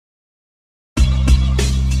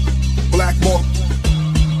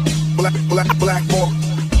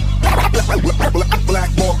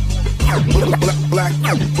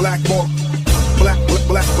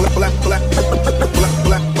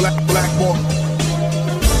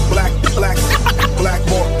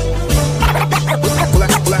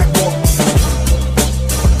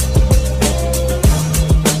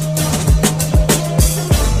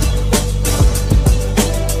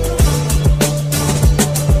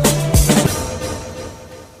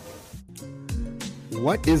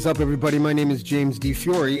What is up, everybody? My name is James D.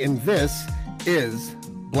 Fiore, and this is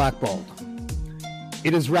Blackballed.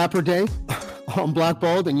 It is Rapper Day on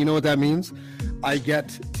Blackballed, and you know what that means. I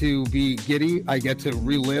get to be giddy. I get to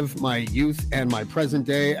relive my youth and my present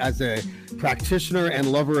day as a practitioner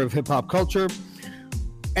and lover of hip-hop culture.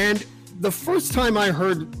 And the first time I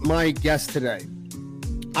heard my guest today,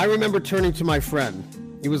 I remember turning to my friend.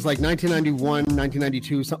 It was like 1991,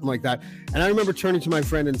 1992, something like that. And I remember turning to my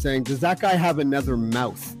friend and saying, does that guy have another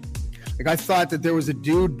mouth? Like, I thought that there was a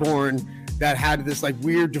dude born that had this like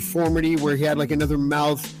weird deformity where he had like another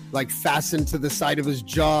mouth like fastened to the side of his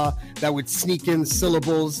jaw that would sneak in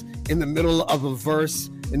syllables in the middle of a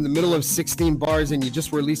verse, in the middle of 16 bars, and you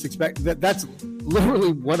just were least expect that. That's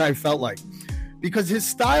literally what I felt like, because his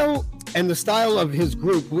style and the style of his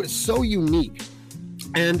group was so unique.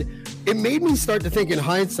 And it made me start to think in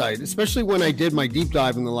hindsight, especially when I did my deep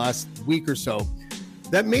dive in the last week or so,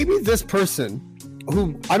 that maybe this person,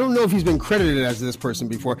 who I don't know if he's been credited as this person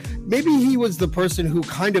before, maybe he was the person who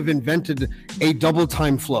kind of invented a double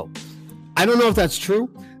time flow. I don't know if that's true,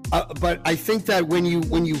 but I think that when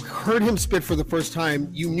you heard him spit for the first time,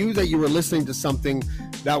 you knew that you were listening to something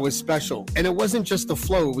that was special. And it wasn't just the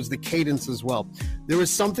flow, it was the cadence as well. There was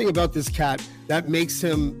something about this cat that makes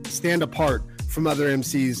him stand apart from other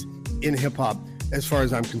MCs in hip hop, as far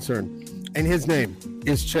as I'm concerned. And his name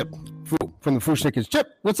is Chip Fu from the Fu Schnickens. Chip,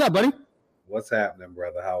 what's up, buddy? What's happening,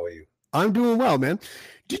 brother? How are you? I'm doing well, man.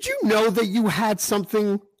 Did you know that you had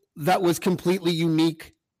something that was completely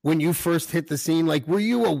unique when you first hit the scene? Like, were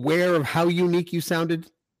you aware of how unique you sounded?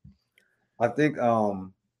 I think I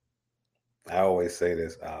always say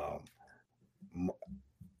this.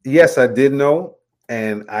 Yes, I did know.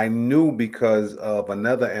 And I knew because of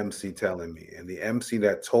another MC telling me. And the MC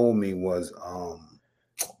that told me was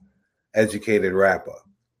Educated Rapper.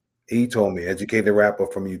 He told me, Educated Rapper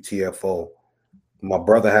from UTFO. My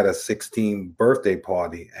brother had a 16th birthday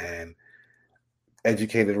party, and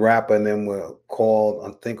Educated Rapper and them were called,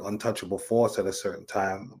 I think, Untouchable Force at a certain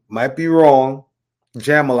time. Might be wrong.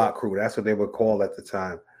 Jam-A-Lot Crew, that's what they were called at the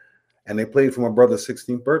time. And they played for my brother's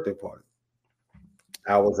 16th birthday party.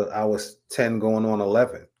 I was 10 going on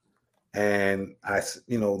 11, and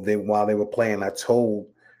while they were playing, I told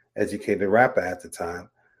Educated Rapper at the time,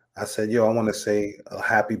 I said, yo, I want to say a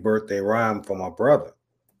happy birthday rhyme for my brother.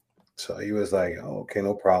 So he was like, oh, okay,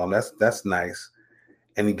 no problem. That's nice.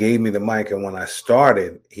 And he gave me the mic. And when I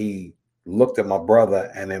started, he looked at my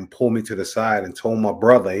brother and then pulled me to the side and told my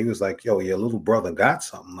brother, he was like, yo, your little brother got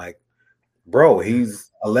something. Like, bro, he's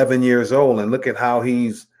 11 years old, and look at how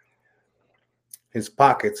his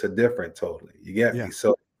pockets are different totally. You get me?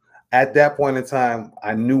 So at that point in time,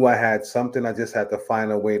 I knew I had something. I just had to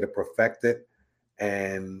find a way to perfect it.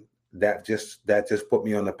 And that just put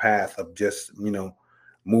me on the path of just,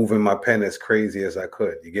 moving my pen as crazy as I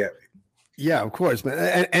could. You get me? Yeah, of course,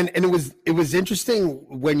 man. And it was interesting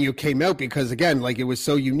when you came out, because again, like, it was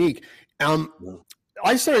so unique.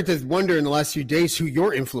 I started to wonder in the last few days who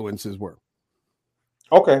your influences were.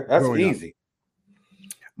 Okay, that's easy.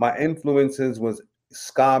 My influences was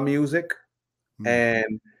ska music,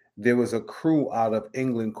 and there was a crew out of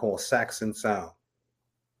England called Saxon Sound.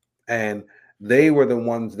 And they were the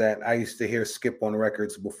ones that I used to hear skip on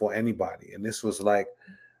records before anybody. And this was like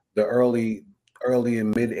the early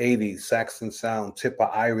and mid 80s. Saxon Sound, Tipper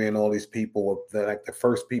Irie, and all these people were like the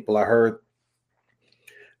first people I heard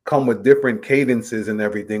come with different cadences and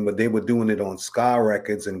everything, but they were doing it on ska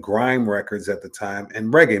records and grime records at the time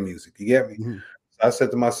and reggae music. You get me? Mm-hmm. I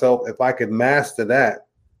said to myself, if I could master that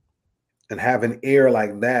and have an ear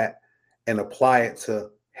like that and apply it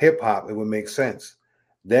to hip hop, it would make sense.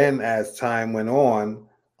 Then as time went on,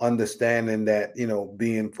 understanding that,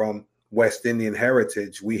 being from West Indian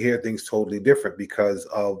heritage, we hear things totally different because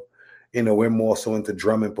of, we're more so into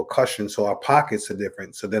drum and percussion. So our pockets are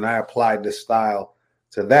different. So then I applied this style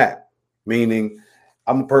to that, meaning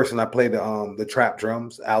I'm a person, I play the trap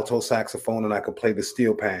drums, alto saxophone, and I could play the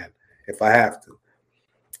steel pan if I have to.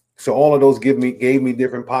 So all of those gave me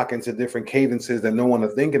different pockets and different cadences that no one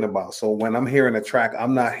is thinking about. So when I'm hearing a track,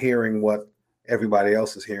 I'm not hearing what everybody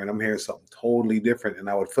else is hearing. I'm hearing something totally different, and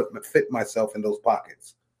I would fit myself in those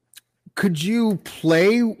pockets. Could you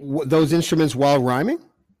play those instruments while rhyming?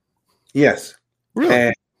 Yes. Really?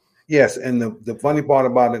 And yes. And the funny part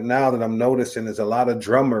about it now that I'm noticing is a lot of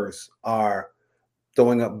drummers are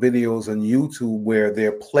throwing up videos on YouTube where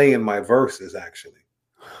they're playing my verses actually.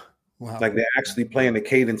 Wow. Like they're actually playing the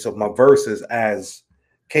cadence of my verses as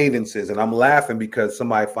cadences. And I'm laughing because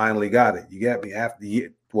somebody finally got it. You get me? After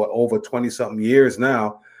over 20 something years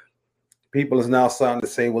now, people is now starting to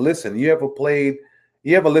say, well, listen, you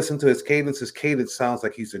ever listen to his cadence? His cadence sounds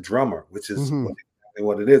like he's a drummer, which is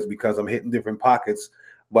what it is, because I'm hitting different pockets,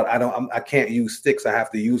 but I can't use sticks. I have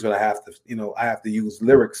to use what I have to, I have to use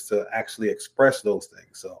lyrics to actually express those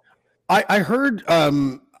things. So I heard,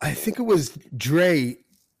 I think it was Dre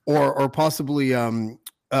or possibly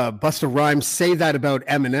Busta Rhymes say that about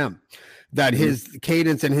Eminem, that his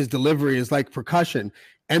cadence and his delivery is like percussion.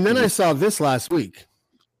 And then I saw this last week.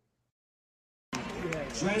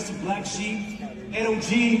 Dress, Black Sheep,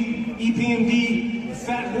 NOG, EPMD,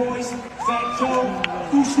 Fat Boys, Fat Joe,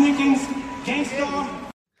 Fu Schnickens, Gangstar.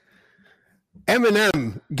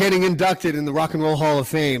 Eminem getting inducted in the Rock and Roll Hall of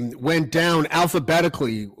Fame went down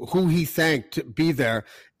alphabetically who he thanked to be there.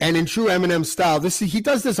 And in true Eminem style, he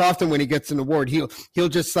does this often when he gets an award. He'll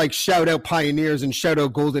just like shout out pioneers and shout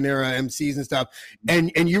out golden era MCs and stuff.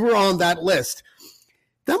 And you were on that list.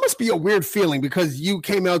 That must be a weird feeling because you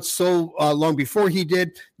came out so long before he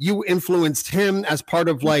did. You influenced him as part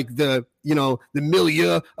of like the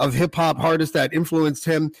milieu of hip hop artists that influenced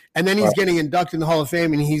him. And then he's getting inducted in the Hall of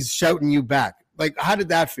Fame and he's shouting you back. Like, how did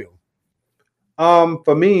that feel?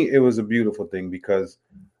 For me, it was a beautiful thing because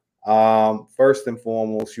first and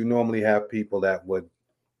foremost, you normally have people that would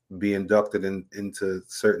be inducted into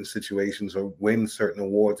certain situations or win certain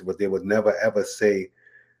awards, but they would never ever say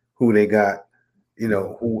who they got,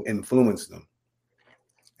 who influenced them.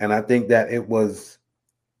 And I think that it was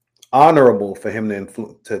honorable for him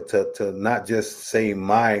to not just say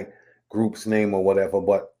my group's name or whatever,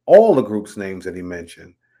 but all the group's names that he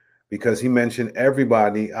mentioned, because he mentioned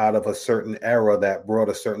everybody out of a certain era that brought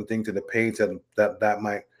a certain thing to the page that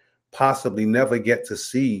might possibly never get to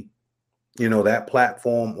see, that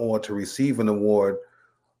platform or to receive an award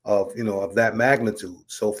of that magnitude.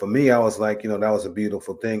 So for me, I was like, that was a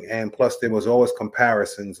beautiful thing. And plus there was always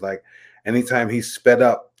comparisons. Like anytime he sped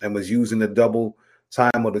up and was using the double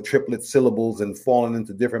time or the triplet syllables and falling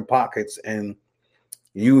into different pockets and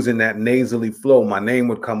using that nasally flow, my name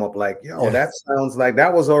would come up like, that sounds like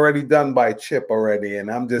that was already done by Chip already. And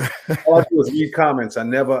I'm just, all I do is read comments. I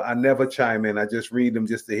never chime in. I just read them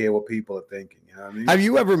just to hear what people are thinking. You know what I mean? Have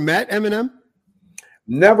you ever met Eminem?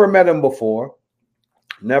 Never met him before.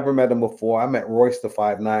 I met Royce the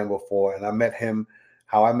 5'9" before, and I met him.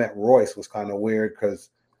 How I met Royce was kind of weird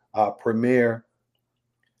because Premier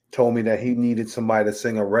told me that he needed somebody to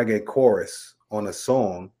sing a reggae chorus on a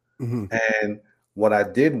song. And what I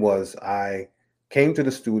did was I came to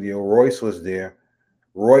the studio. Royce was there.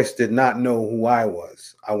 Royce did not know who I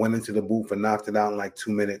was. I went into the booth and knocked it out in like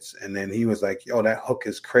 2 minutes. And then he was like, that hook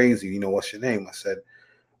is crazy. What's your name? I said,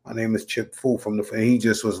 my name is Chip Fu and he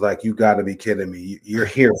just was like, you got to be kidding me. You're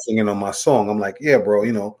here singing on my song. I'm like, yeah,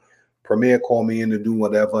 bro, Premier called me in to do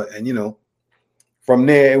whatever. And, from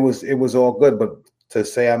there, it was all good. But to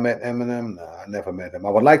say I met Eminem, no, I never met him. I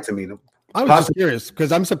would like to meet him. I was just curious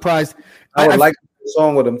because I'm surprised. I would like to do a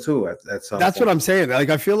song with him too at some That's point. What I'm saying. Like,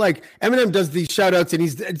 I feel like Eminem does these shout outs and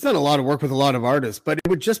he's done a lot of work with a lot of artists, but it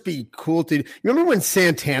would just be cool to, you remember when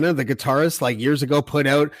Santana, the guitarist, like years ago put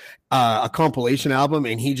out a compilation album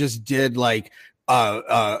and he just did like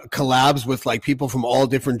collabs with like people from all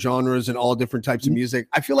different genres and all different types of music.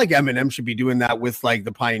 I feel like Eminem should be doing that with like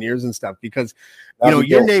the pioneers and stuff because,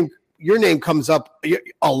 your name comes up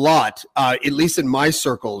a lot, at least in my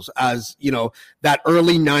circles, as that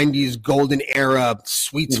early '90s golden era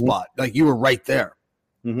sweet spot. Like you were right there.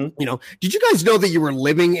 Did you guys know that you were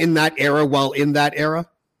living in that era while in that era?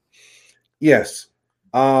 Yes,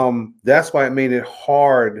 that's why it made it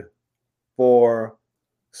hard for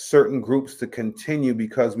certain groups to continue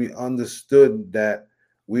because we understood that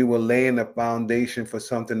we were laying a foundation for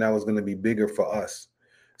something that was going to be bigger for us.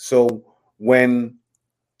 So when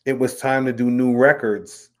it was time to do new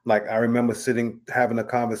records, like I remember having a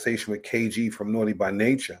conversation with KG from Naughty by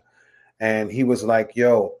Nature, and he was like,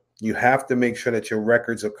 yo, you have to make sure that your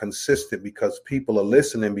records are consistent because people are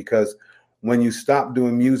listening, because when you stop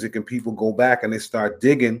doing music and people go back and they start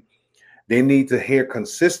digging, they need to hear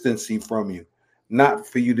consistency from you, not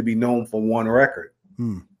for you to be known for one record.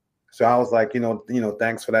 So I was like,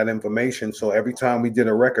 thanks for that information. So every time we did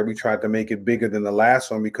a record, we tried to make it bigger than the last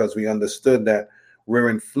one because we understood that we're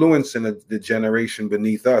influencing the generation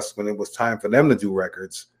beneath us when it was time for them to do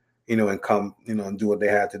records. and come, and do what they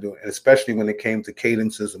had to do. And especially when it came to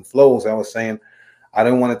cadences and flows, I was saying I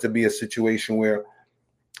didn't want it to be a situation where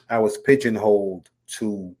I was pigeonholed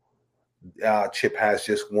to Chip has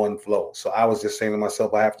just one flow. So I was just saying to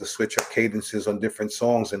myself, I have to switch up cadences on different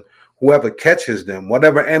songs, and whoever catches them,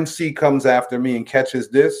 whatever MC comes after me and catches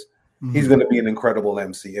this, he's going to be an incredible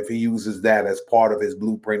MC if he uses that as part of his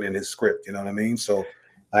blueprint and his script. You know what I mean? So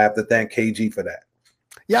I have to thank KG for that.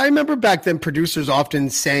 Yeah, I remember back then producers often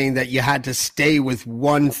saying that you had to stay with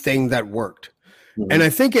one thing that worked. And I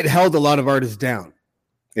think it held a lot of artists down.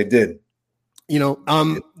 It did.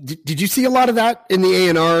 Did you see a lot of that in the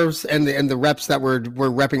A&Rs and the reps that were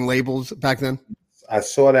repping labels back then? I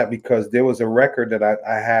saw that because there was a record that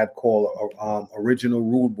I had called Original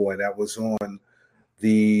Rude Boy that was on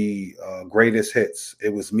the Greatest Hits.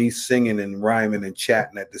 It was me singing and rhyming and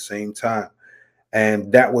chatting at the same time.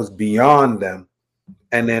 And that was beyond them.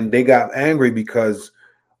 And then they got angry because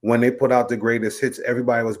when they put out the Greatest Hits,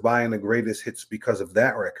 everybody was buying the Greatest Hits because of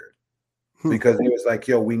that record. Because he was like,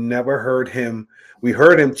 yo, we never heard him. We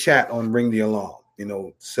heard him chat on Ring the Alarm,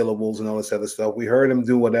 syllables and all this other stuff. We heard him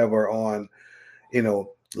do whatever on,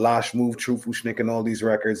 Lash Move, True Fu Schnickens, and all these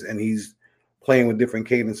records. And he's playing with different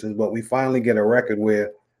cadences. But we finally get a record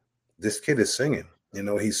where this kid is singing.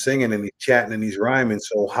 He's singing and he's chatting and he's rhyming.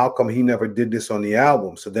 So how come he never did this on the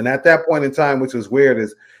album? So then at that point in time, which was weird,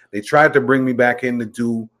 is they tried to bring me back in to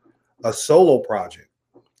do a solo project.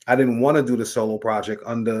 I didn't want to do the solo project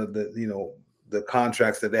under the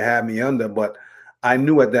contracts that they had me under, but I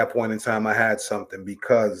knew at that point in time I had something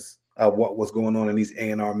because of what was going on in these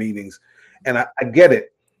A&R meetings. And I get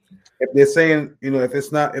it. If they're saying,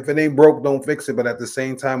 if it ain't broke, don't fix it. But at the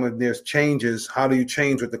same time, if there's changes, how do you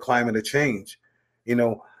change with the climate of change? A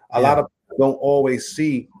lot of people don't always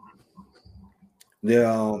see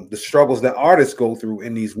the struggles that artists go through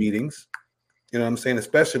in these meetings. You know what I'm saying?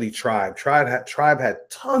 Especially Tribe. Tribe had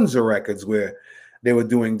tons of records where they were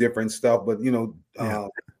doing different stuff, but Jive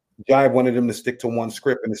wanted them to stick to one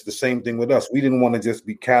script, and it's the same thing with us. We didn't want to just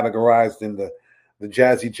be categorized in the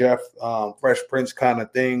Jazzy Jeff, Fresh Prince kind of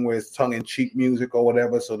thing, where it's tongue-in-cheek music or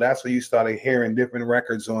whatever. So that's where you started hearing different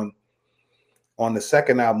records on the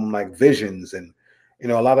second album, like Visions, and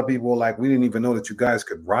a lot of people were like, we didn't even know that you guys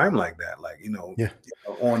could rhyme like that, like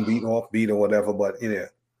on beat, off beat, or whatever. But yeah.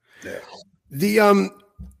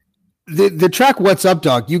 The track "What's Up,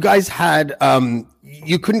 Dog," you guys had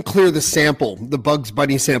you couldn't clear the sample, the Bugs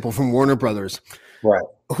Bunny sample from Warner Brothers. Right.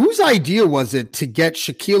 Whose idea was it to get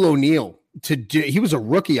Shaquille O'Neal to do? He was a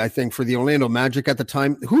rookie, I think, for the Orlando Magic at the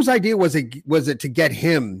time. Whose idea was it to get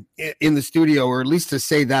him in the studio, or at least to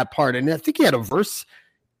say that part? And I think he had a verse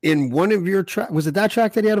in one of your tracks. Was it that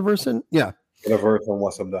track that he had a verse in? Yeah, a verse on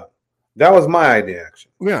 "What's Up, Dog." That was my idea,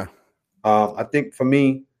 actually. Yeah. I think for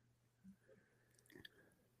me,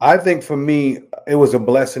 it was a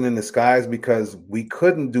blessing in disguise because we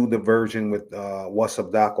couldn't do the version with "What's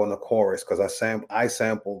Up, Doc" on the chorus because I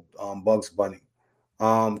sampled Bugs Bunny.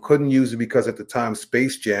 Couldn't use it because at the time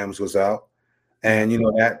Space Jams was out, and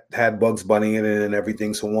that had Bugs Bunny in it and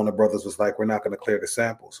everything. So Warner Brothers was like, "We're not going to clear the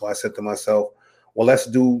sample." So I said to myself, "Well, let's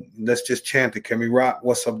just chant it. Can we rock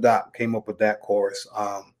What's Up, Doc?" Came up with that chorus.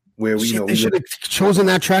 Where we should have chosen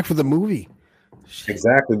that track for the movie.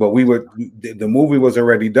 Exactly, but the movie was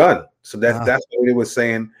already done, so that's what it was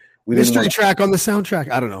saying. We mystery track on the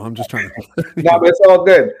soundtrack. I don't know. I'm just trying to. No, but it's all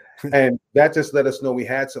good, and that just let us know we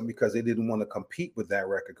had something because they didn't want to compete with that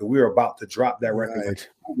record because we were about to drop that record when the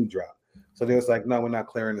movie dropped. So they was like, "No, we're not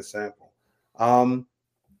clearing the sample." We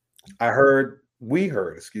heard,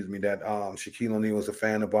 that Shaquille O'Neal was a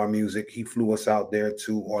fan of our music. He flew us out there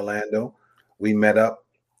to Orlando. We met up,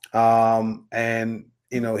 and.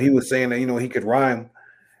 He was saying that, he could rhyme.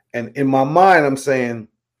 And in my mind, I'm saying,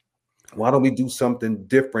 why don't we do something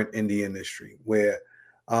different in the industry? Where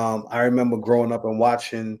I remember growing up and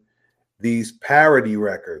watching these parody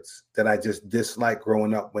records that I just disliked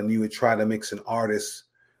growing up when you would try to mix an artist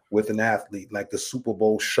with an athlete, like the Super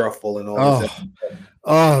Bowl Shuffle and all this.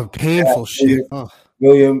 Painful shit.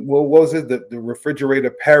 William, what was it? The Refrigerator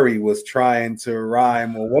Perry was trying to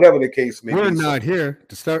rhyme or whatever the case may be. We're not here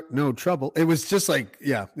to start no trouble. It was just like,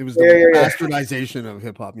 it was the bastardization of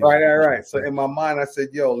hip hop music. Right. So in my mind, I said,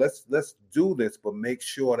 yo, let's do this, but make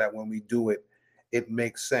sure that when we do it, it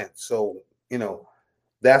makes sense. So,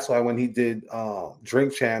 that's why when he did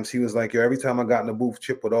Drink Champs, he was like, yo, every time I got in the booth,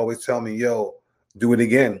 Chip would always tell me, yo, do it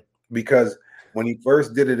again. Because when he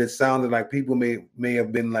first did it, it sounded like people may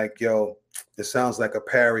have been like, yo, it sounds like a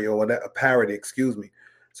parody or whatever, a parody, excuse me.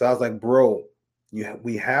 So I was like, bro,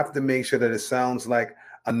 we have to make sure that it sounds like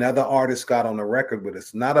another artist got on the record with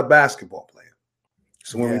us, not a basketball player.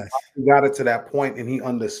 So when we got it to that point and he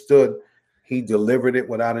understood, he delivered it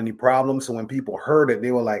without any problems. So when people heard it,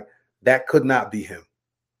 they were like, that could not be him.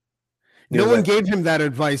 No one gave him that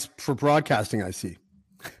advice for broadcasting, I see.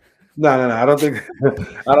 No. I don't think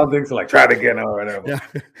so. Like, try to get him or whatever. Yeah.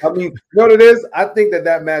 I mean, you know what it is? I think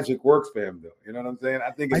that magic works for him, though. You know what I'm saying?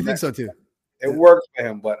 I think so too. It works for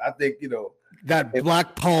him, but I think, that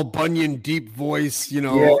Black Paul Bunyan deep voice,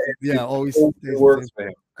 always it works for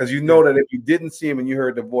him. Because you know that if you didn't see him and you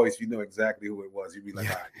heard the voice, you know exactly who it was. You'd be like,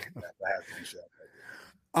 that has to be shot.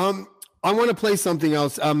 I want to play something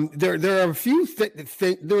else. There are a few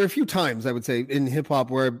there are a few times, I would say, in hip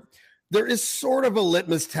hop where there is sort of a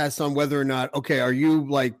litmus test on whether or not, okay, are you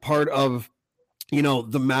like part of,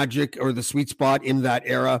 the magic or the sweet spot in that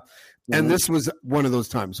era? Mm-hmm. And this was one of those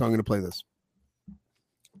times. So I'm going to play this.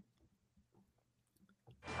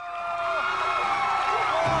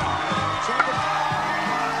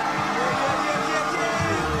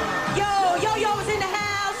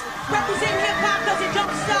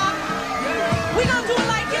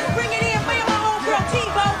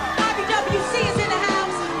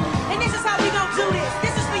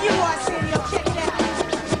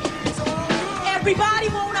 Everybody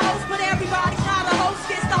wanna host, but everybody's not a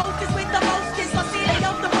hostess. The hostess with the mostest. So see, they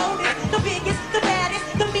know the boldest, the biggest, the baddest,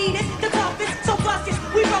 the meanest, the toughest. So bust it,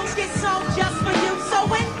 we roast it, so just for you. So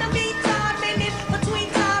in the meantime, and in between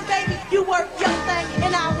time, baby, you work your thing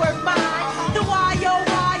and I work mine. The Y-O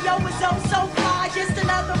is so fly. Just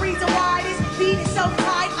another reason why this beat is so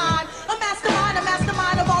tight. I'm a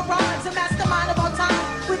mastermind of all rhymes, a mastermind of all time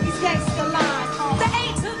with these gangster lines. The A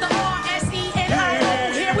to the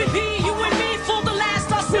R-S-E-N-I-O. Here we be.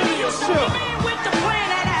 Sure. With the plan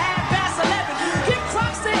that I had past 11. Kick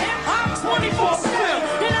rocks to hip hop 24/7.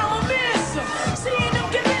 And I'ma miss him. Seeing them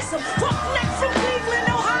convince him. Talk neck from Cleveland,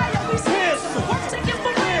 Ohio. He's handsome. Work taking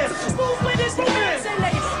for ransom. Smooth with his romance and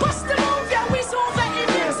they bust the move. Yeah, we so that it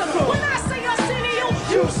is. When I say Arsenio,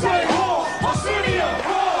 you say Hall. Arsenio,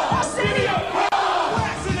 Hall. Arsenio, Hall. We're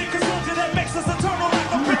accident consultant that makes us eternal like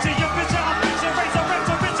a picture. Your picture, I'm picture. Raise a rent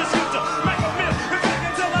to riches. Future. Make a myth. In fact,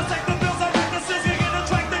 until I take the bills, I write the scissors.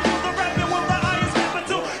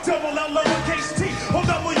 Double L lowercase T or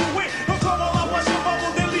W-N. No trouble, I wash your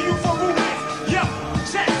bubble, then leave you for romance. Yo,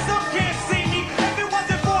 check, some can't see me. If it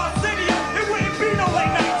wasn't for Arsenio, it wouldn't be no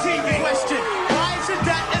late night TV. Question, why should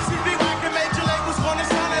that MCB like a major labels wanna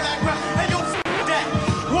sound like rap? Hey yo, that.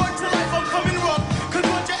 Word to life, I'm coming rough. Cause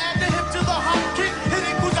once you add the hip to the hop kick, it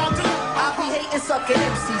equals out to I be hating sucking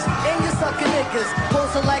MCs, and you sucking niggas.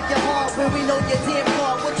 Posing like you're hard when we know you're damn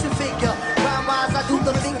hard. What you figure? Rhyme-wise, I do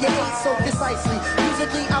the figure eight so precisely.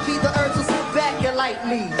 Musically, I'll be the earth to sit back and like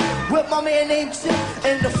me. With my man named Chip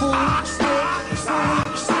and the Fu Schnickens.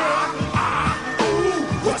 Ooh,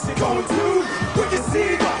 what's it gonna do? We can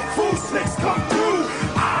see the Fu Schnickens come through.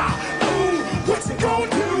 Ooh, what's it gonna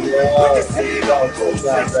do? We can see the Fu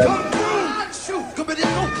Schnickens come through. Shoot, go to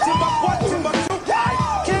my butt, to my shoot.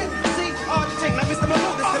 I can't see thing. Let me step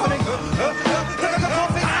along this living.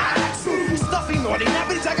 Stuffy naughty,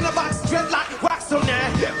 nappy, jack in the box, dreadlock, wax so nah.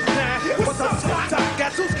 What's up, top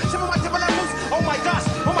gatos? Shiver my tip oh my gosh,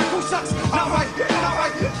 oh my cool shucks. Not right.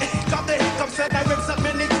 Drop the hit, said I rips up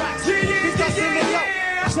many tracks.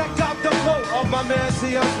 Yeah. Check out the flow of my man,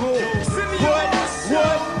 see us move. What?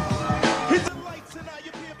 Hit the lights and now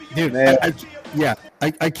you Dude,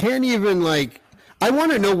 I can't even like. I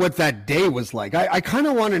want to know what that day was like. I kind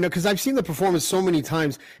of want to know because I've seen the performance so many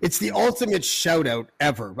times. It's the ultimate shout out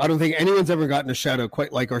ever. I don't think anyone's ever gotten a shout out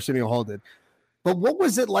quite like Arsenio Hall did. But what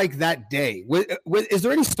was it like that day? Is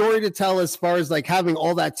there any story to tell as far as like having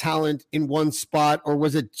all that talent in one spot, or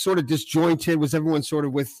was it sort of disjointed? Was everyone sort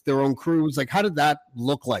of with their own crews? Like, how did that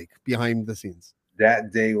look like behind the scenes?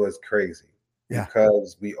 That day was crazy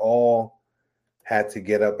because we all had to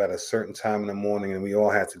get up at a certain time in the morning and we all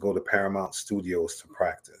had to go to Paramount Studios to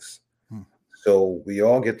practice. So we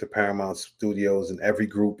all get to Paramount Studios and every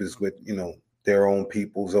group is with, their own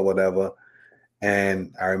peoples or whatever.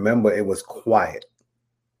 And I remember it was quiet.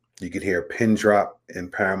 You could hear a pin drop in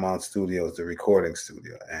Paramount Studios, the recording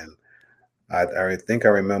studio. And I think I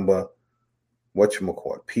remember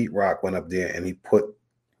Pete Rock went up there and he put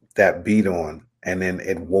that beat on and then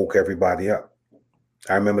it woke everybody up.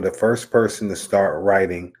 I remember the first person to start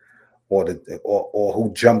writing or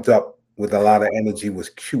who jumped up with a lot of energy was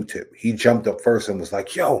Q-Tip. He jumped up first and was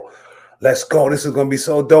like, yo, let's go. This is going to be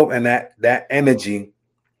so dope. And that energy,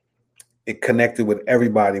 it connected with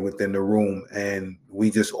everybody within the room. And we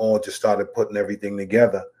just started putting everything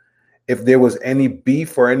together. If there was any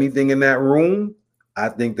beef or anything in that room, I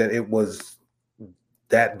think that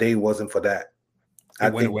day wasn't for that.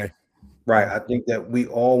 It went away. Right. I think that we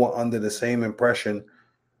all were under the same impression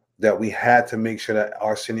that we had to make sure that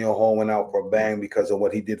Arsenio Hall went out for a bang because of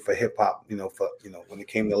what he did for hip hop, when it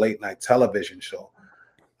came to late night television show.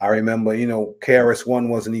 I remember, KRS-One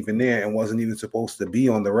wasn't even there and wasn't even supposed to be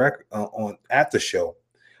on the record at the show.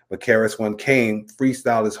 But KRS-One came,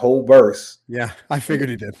 freestyled his whole verse. Yeah, I figured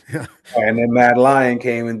he did. Yeah. And then Mad Lion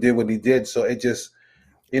came and did what he did. So it just,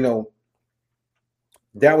 that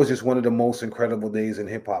was just one of the most incredible days in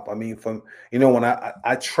hip hop. I mean, when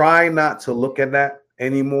I try not to look at that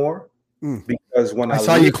anymore because when I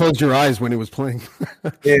saw you close your eyes when it was playing.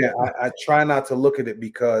 Yeah, I try not to look at it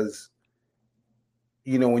because,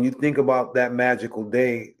 when you think about that magical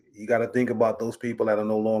day, you got to think about those people that are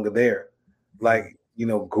no longer there. Like,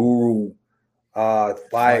 Guru,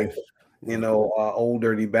 Fife, Old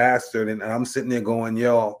Dirty Bastard. And I'm sitting there going,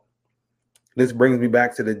 yo, this brings me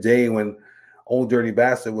back to the day when Old Dirty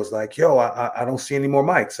Bastard was like, yo, I don't see any more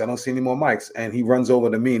mics. I don't see any more mics. And he runs over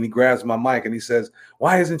to me and he grabs my mic and he says,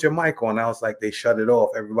 why isn't your mic on? I was like, they shut it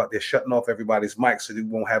off. They're shutting off everybody's mic so they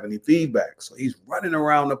won't have any feedback. So he's running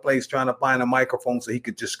around the place trying to find a microphone so he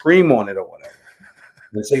could just scream on it or whatever.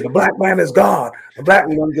 And say, the black man is gone. The black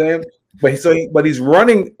man, you know what I'm saying? But he's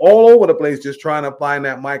running all over the place just trying to find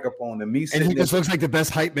that microphone. And he just looks like the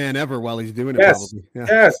best hype man ever while he's doing it. Yes, probably. Yeah.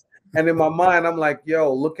 Yes. And in my mind, I'm like,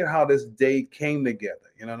 yo, look at how this day came together.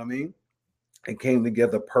 You know what I mean? It came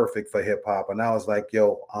together perfect for hip hop. And I was like,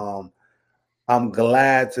 yo, I'm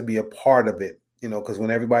glad to be a part of it. Because when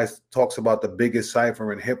everybody talks about the biggest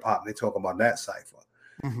cipher in hip hop, they talk about that cipher.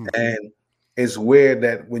 Mm-hmm. And it's weird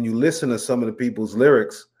that when you listen to some of the people's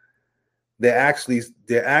lyrics, they're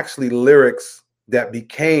actually lyrics that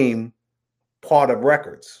became part of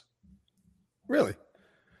records. Really?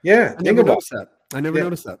 Yeah. I never noticed that. I never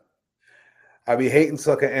noticed that. I be hating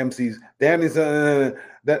sucker MCs. Danny's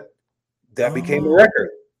that became a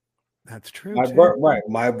record. That's true.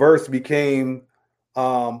 My verse became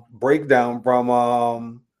breakdown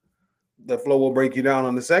from The Flow Will Break You Down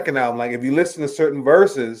on the second album. Like if you listen to certain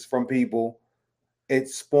verses from people, it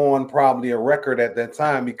spawned probably a record at that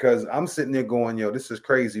time because I'm sitting there going, yo, this is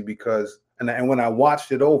crazy because and when I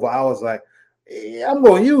watched it over, I was like, yeah, I'm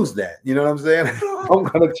going to use that. You know what I'm saying? I'm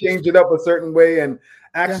going to change it up a certain way and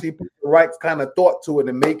actually put the right kind of thought to it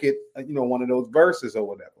and make it, one of those verses or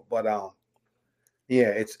whatever. But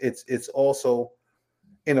it's also,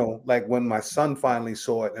 like when my son finally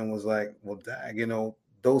saw it and was like, well, dag,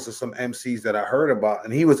 those are some MCs that I heard about,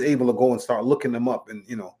 and he was able to go and start looking them up and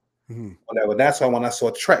whatever. That's why when I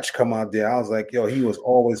saw Tretch come out there, I was like, yo, he was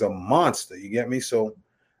always a monster. You get me? So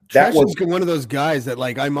that was one of those guys that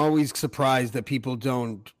like I'm always surprised that people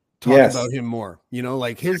don't talk about him more.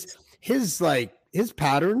 Like his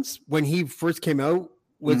patterns when he first came out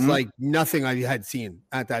was like nothing I had seen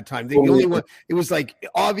at that time. The only one, it was like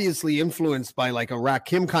obviously influenced by like a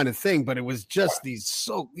Rakim kind of thing, but it was just he's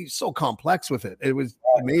so complex with it. It was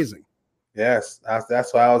amazing. Yes,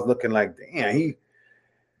 that's why I was looking like, damn,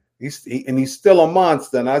 he's still a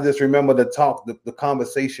monster. And I just remember the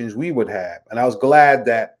conversations we would have, and I was glad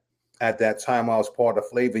that at that time I was part of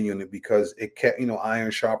Flavor Unit because it kept iron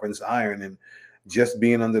sharpens iron, and just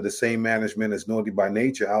being under the same management as Naughty by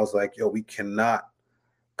Nature, I was like, yo, we cannot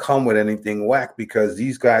come with anything whack because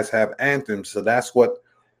these guys have anthems. So that's what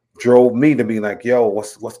drove me to be like, yo,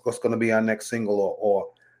 what's going to be our next single? Or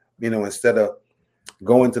instead of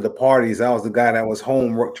going to the parties, I was the guy that was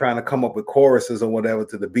home trying to come up with choruses or whatever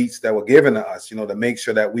to the beats that were given to us, to make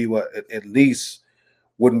sure that we were at least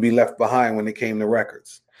wouldn't be left behind when it came to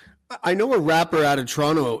records. I know a rapper out of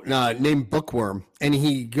Toronto named Bookworm, and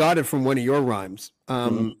he got it from one of your rhymes.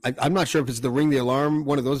 I'm not sure if it's the Ring the Alarm,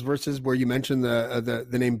 one of those verses where you mentioned the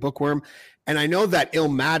name Bookworm. And I know that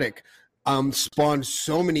Illmatic spawned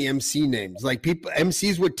so many MC names. Like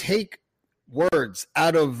MCs would take words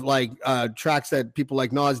out of like tracks that people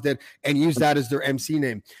like Nas did and use that as their MC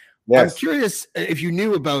name. Yes. I'm curious if you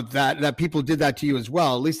knew about that people did that to you as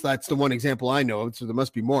well. At least that's the one example I know of, so there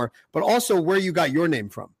must be more. But also where you got your name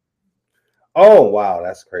from. Oh, wow,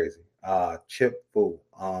 that's crazy. Chip Fu.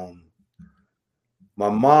 My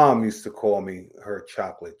mom used to call me her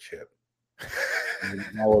chocolate chip when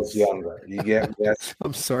I was younger. You get me? Yes.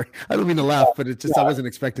 I'm sorry. I don't mean to laugh, but it's just I wasn't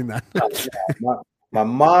expecting that. My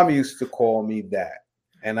mom used to call me that.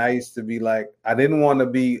 And I used to be like, I didn't want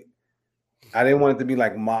it to be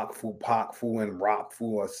like Mock Fu, Pak Fu, and Rock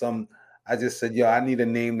Fu or some. I just said, yo, I need a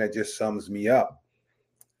name that just sums me up.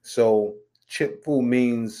 So Chip Fu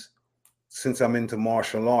means, since I'm into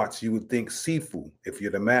martial arts, you would think Sifu if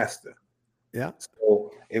you're the master. Yeah. So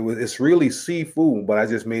So it's really Fu, but I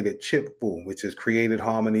just made it Chip Fu, which is created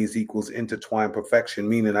harmonies equals intertwined perfection,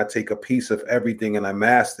 meaning I take a piece of everything and I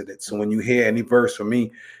mastered it. So when you hear any verse from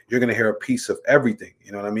me, you're gonna hear a piece of everything.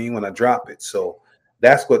 You know what I mean? When I drop it. So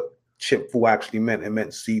that's what Chip Fu actually meant. It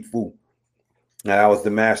meant Fu. And I was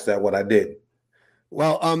the master at what I did.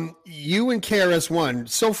 Well, you and KRS-One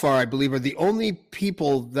so far, I believe, are the only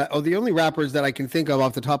people the only rappers that I can think of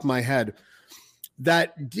off the top of my head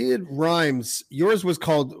that did rhymes. Yours was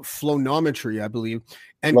called Flonometry, I believe,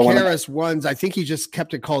 and KRS-One's, I think he just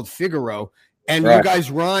kept it called Figaro. And you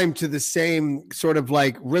guys rhyme to the same sort of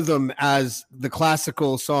like rhythm as the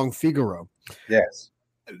classical song Figaro. Yes,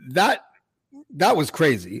 that was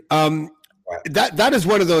crazy. That is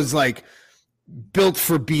one of those like built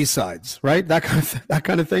for B-sides, right? That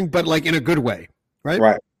kind of thing, but like in a good way, right?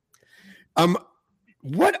 Right.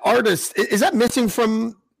 What artist is that missing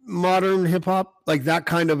from modern hip hop? Like that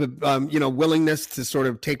kind of willingness to sort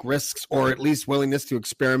of take risks, or at least willingness to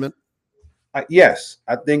experiment. Yes,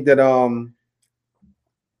 I think that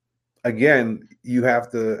again, you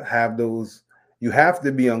have to have those. You have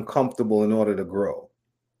to be uncomfortable in order to grow.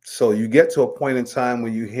 So you get to a point in time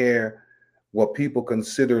where you hear what people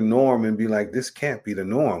consider norm and be like, this can't be the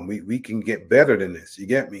norm. We can get better than this. You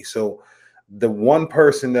get me? So the one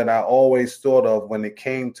person that I always thought of when it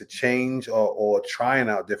came to change or trying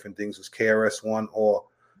out different things was KRS-One or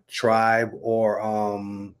Tribe or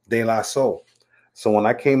De La Soul. So when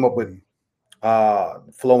I came up with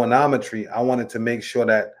Flowonometry, I wanted to make sure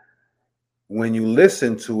that when you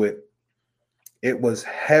listen to it, it was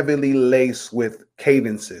heavily laced with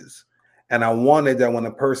cadences. And I wanted that when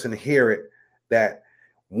a person hear it, that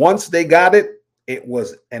once they got it, it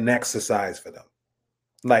was an exercise for them.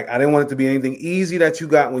 Like, I didn't want it to be anything easy that you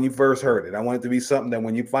got when you first heard it. I want it to be something that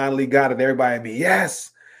when you finally got it, everybody would be,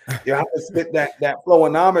 yes, you have to spit that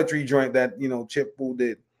Flowonometry joint that, Chip Fu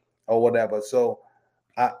did or whatever. So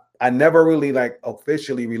I never really like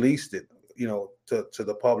officially released it, to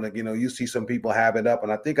the public. You see some people have it up,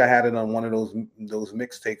 and I think I had it on one of those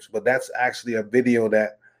mixtapes, but that's actually a video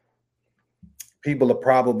that people will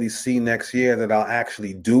probably see next year that I'll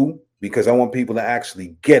actually do, because I want people to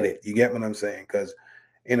actually get it. You get what I'm saying? Because,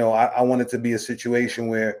 I want it to be a situation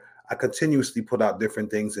where I continuously put out different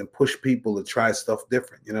things and push people to try stuff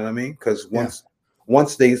different. You know what I mean? Because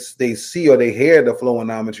once they see or they hear the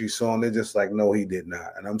Flowonometry song, they're just like, no, he did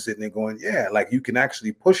not. And I'm sitting there going, yeah, like you can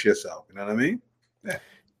actually push yourself. You know what I mean?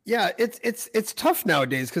 Yeah, it's tough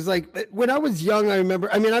nowadays because like when I was young, I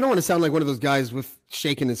remember. I mean, I don't want to sound like one of those guys with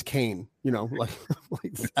shaking his cane, like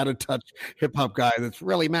out of touch hip hop guy that's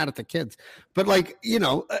really mad at the kids. But like,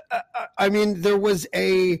 I mean, there was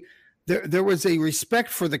a respect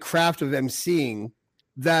for the craft of emceeing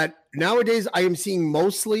that nowadays I am seeing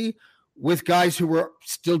mostly with guys who were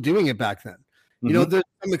still doing it back then. There's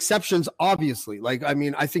some exceptions, obviously. Like, I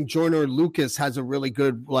mean, I think Joyner Lucas has a really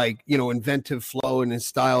good, inventive flow, and his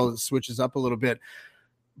style switches up a little bit.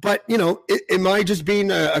 But, am I just being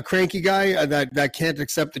a cranky guy that can't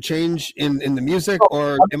accept the change in the music,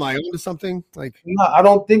 or am I onto something? No, I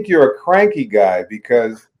don't think you're a cranky guy,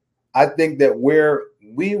 because I think that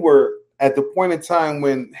we were at the point in time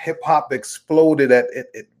when hip hop exploded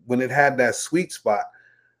when it had that sweet spot.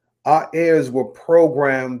 Our ears were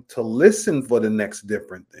programmed to listen for the next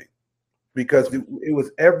different thing, because it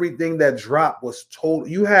was everything that dropped was told.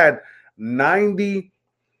 You had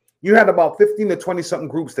about 15 to 20 something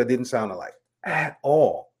groups that didn't sound alike at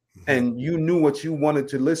all. And you knew what you wanted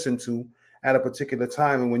to listen to at a particular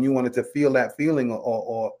time. And when you wanted to feel that feeling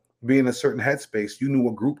or be in a certain headspace, you knew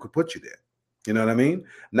a group could put you there. You know what I mean?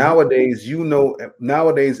 Nowadays,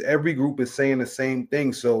 every group is saying the same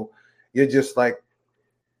thing. So you're just like,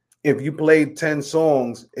 if you played 10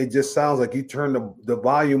 songs, it just sounds like you turned the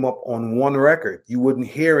volume up on one record. You wouldn't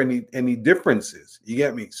hear any differences. You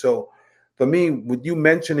get me? So for me, with you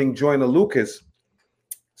mentioning Joyner Lucas,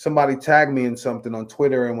 somebody tagged me in something on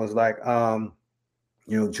Twitter and was like,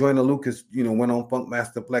 Joyner Lucas, went on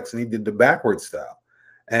Funkmaster Flex and he did the backward style.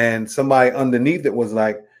 And somebody underneath it was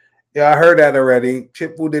like, yeah, I heard that already.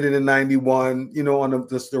 Chip Fu did it in 91, on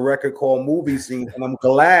the record called Movie Scene. And I'm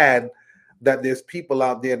glad that there's people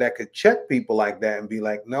out there that could check people like that and be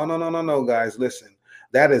like, no, guys, listen,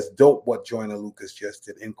 that is dope what Joyner Lucas just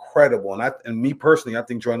did. Incredible. And me personally, I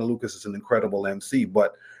think Joyner Lucas is an incredible MC.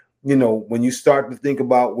 But, when you start to think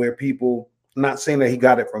about where people, not saying that he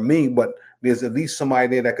got it from me, but there's at least somebody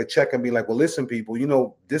there that could check and be like, well, listen, people,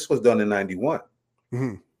 this was done in 91.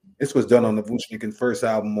 Mm-hmm. This was done on the Fu Schnickens' first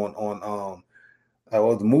album on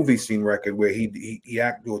the Movie Scene record, where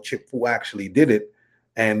Chip Fu actually did it.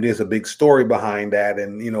 And there's a big story behind that.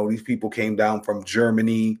 And, these people came down from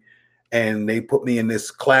Germany and they put me in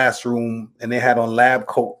this classroom, and they had on lab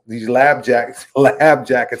coat, these lab jackets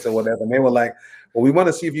or whatever. And they were like, well, we want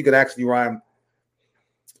to see if you could actually rhyme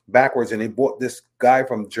backwards. And they brought this guy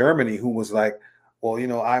from Germany who was like, well, you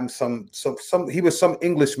know, I'm he was some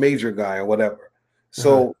English major guy or whatever.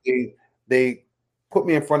 So they put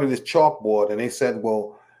me in front of this chalkboard, and they said,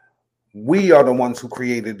 well, we are the ones who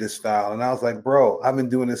created this style. And I was like, bro, I've been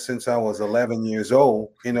doing this since I was 11 years old,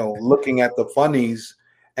 you know, looking at the funnies.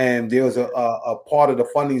 And there was a part of the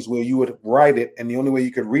funnies where you would write it, and the only way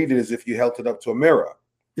you could read it is if you held it up to a mirror.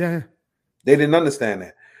 Yeah. They didn't understand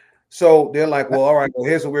that. So they're like, well, all right, well,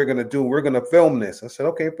 here's what we're going to do. We're going to film this. I said,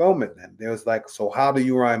 okay, film it then. They was like, so how do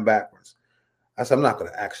you rhyme backwards? I said, I'm not going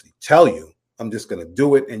to actually tell you. I'm just going to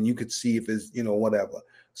do it, and you could see if it's, you know, whatever.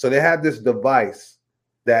 So they had this device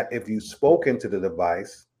that if you spoke into the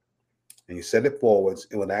device and you said it forwards,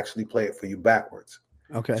 it would actually play it for you backwards.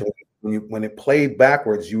 Okay. So when it played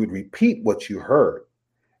backwards, you would repeat what you heard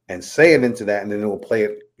and say it into that, and then it will play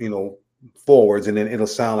it, you know, forwards, and then it'll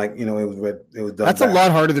sound like, you know, it was done. That's backwards. A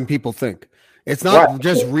lot harder than people think. It's not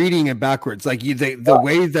just reading it backwards. Like the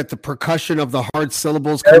way that the percussion of the hard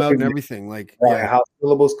syllables come out and everything. Like how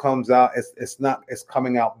syllables comes out, it's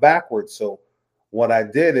coming out backwards. So what I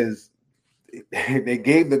did is they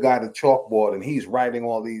gave the guy the chalkboard, and he's writing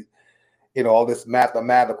all these, you know, all this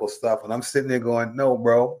mathematical stuff, and I'm sitting there going, no,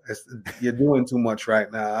 bro, you're doing too much right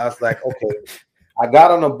now. I was like, okay. I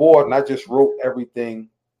got on the board and I just wrote everything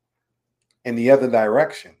in the other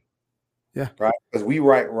direction. Yeah. Right. Because we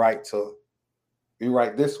write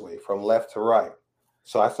this way from left to right.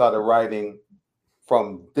 So I started writing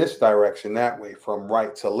from this direction that way, from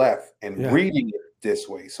right to left, and reading it this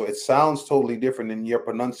way. So it sounds totally different, and your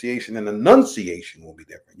pronunciation and enunciation will be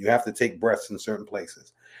different. You have to take breaths in certain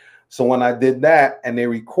places. So when I did that and they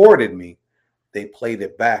recorded me, they played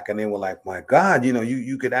it back, and they were like, my God, you know,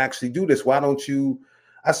 you could actually do this. Why don't you?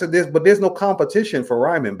 I said, there's no competition for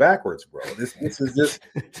rhyming backwards, bro. This is just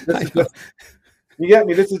you get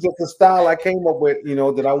me? This is just a style I came up with, you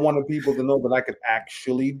know, that I wanted people to know that I could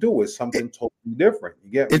actually do. It's something totally different.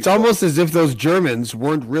 You get me? It's almost as if those Germans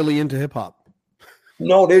weren't really into hip hop.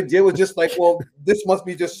 No, they were just like, well, this must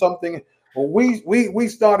be just something. Well, we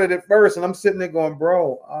started it first, and I'm sitting there going,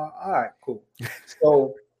 bro, all right, cool.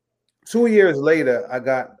 So 2 years later, I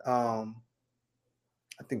got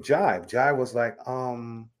I think Jive. Jive was like,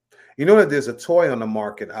 you know that there's a toy on the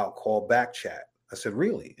market out called Backchat. I said,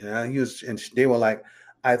 really? And they were like,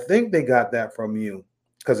 I think they got that from you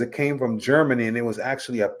because it came from Germany, and it was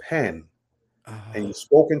actually a pen, and you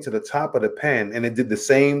spoke into the top of the pen, and it did the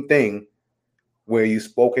same thing where you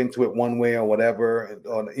spoke into it one way or whatever,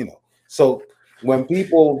 or you know. So when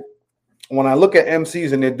I look at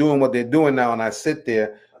MCs and they're doing what they're doing now, and I sit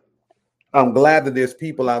there, I'm glad that there's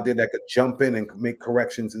people out there that could jump in and make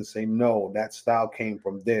corrections and say, no, that style came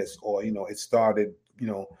from this, or, you know, it started, you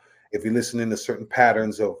know, if you're listening to certain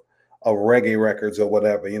patterns of reggae records or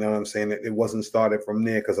whatever, you know what I'm saying? It wasn't started from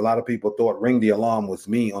there, because a lot of people thought Ring the Alarm was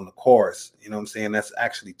me on the chorus. You know what I'm saying? That's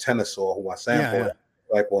actually Tenasaw, who I sampled. Yeah.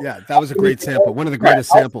 Like, well, yeah, that was a great sample. One of the greatest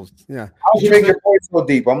samples. Yeah. How did you make your voice so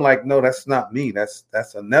deep? I'm like, no, that's not me. That's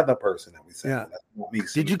another person that we sampled. Yeah. That's not me.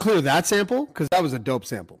 Did you clear that sample? Because that was a dope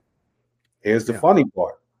sample. Here's the funny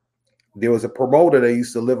part. There was a promoter that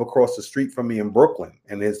used to live across the street from me in Brooklyn,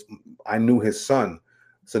 and I knew his son.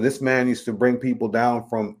 So this man used to bring people down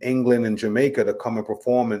from England and Jamaica to come and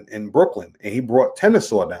perform in Brooklyn, and he brought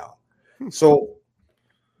Tenasaw down. So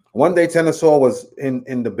one day Tenasaw was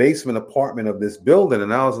in the basement apartment of this building,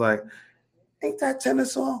 and I was like, ain't that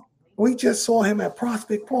Tenasaw? We just saw him at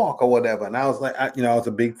Prospect Park or whatever. And I was like, I was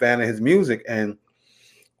a big fan of his music, and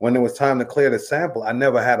when it was time to clear the sample, I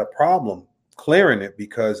never had a problem clearing it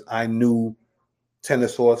because I knew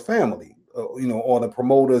Tenasaw's family, all the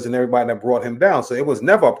promoters and everybody that brought him down. So it was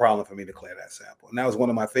never a problem for me to clear that sample. And that was one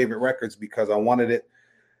of my favorite records because I wanted it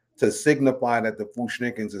to signify that the Fu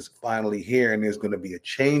Schnickens is finally here and there's going to be a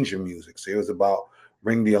change in music. So it was about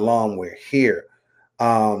Ring the Alarm, we're here.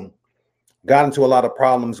 Got into a lot of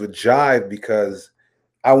problems with Jive because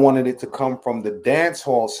I wanted it to come from the dance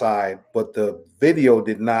hall side, but the video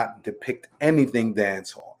did not depict anything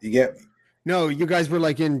dance hall. You get me? No, you guys were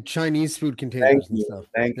like in Chinese food containers and stuff.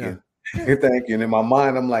 Thank you. Thank you. And in my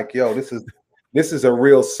mind, I'm like, yo, this is a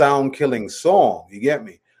real sound killing song. You get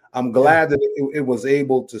me? I'm glad that it was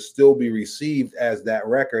able to still be received as that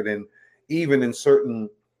record. And even in certain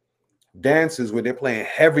dances where they're playing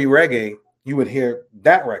heavy reggae, you would hear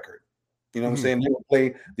that record. You know what I'm saying? They would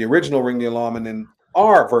play the original Ring the Alarm and then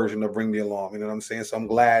our version of Ring the Alarm. You know what I'm saying? So I'm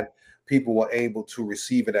glad people were able to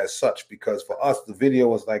receive it as such, because for us, the video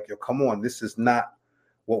was like, yo, come on, this is not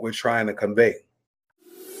what we're trying to convey.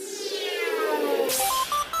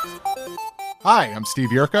 Hi, I'm Steve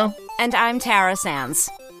Yerko. And I'm Tara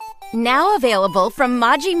Sands. Now available from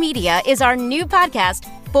Maji Media is our new podcast,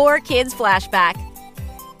 4Kids Flashback.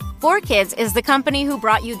 4Kids is the company who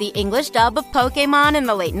brought you the English dub of Pokemon in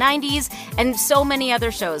the late 90s and so many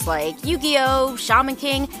other shows like Yu-Gi-Oh!, Shaman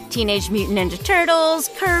King, Teenage Mutant Ninja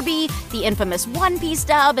Turtles, Kirby, the infamous One Piece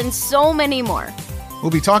dub, and so many more. We'll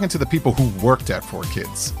be talking to the people who worked at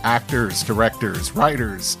 4Kids. Actors, directors,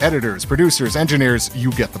 writers, editors, producers, engineers, you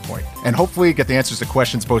get the point. And hopefully get the answers to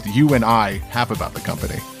questions both you and I have about the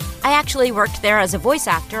company. I actually worked there as a voice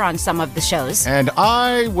actor on some of the shows. And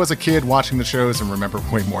I was a kid watching the shows and remember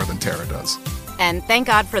way more than Tara does. And thank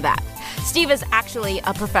God for that. Steve is actually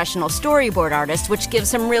a professional storyboard artist, which gives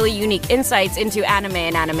some really unique insights into anime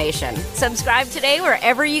and animation. Subscribe today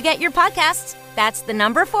wherever you get your podcasts. That's the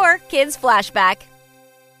number 4 Kids Flashback.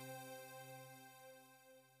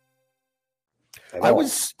 I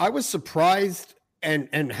was surprised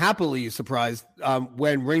and happily surprised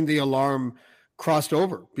when Ring the Alarm crossed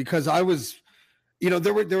over, because I was,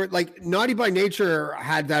 there were like Naughty by Nature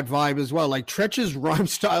had that vibe as well. Like Tretch's rhyme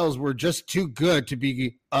styles were just too good to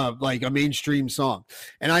be like a mainstream song.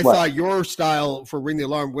 And I thought your style for Ring the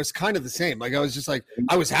Alarm was kind of the same. Like I was just like,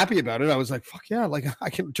 I was happy about it. I was like, fuck yeah, like I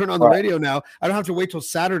can turn on the radio now. I don't have to wait till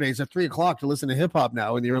Saturdays at 3:00 to listen to hip hop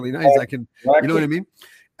now in the early 90s. I can, you know what I mean?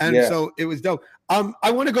 And so it was dope.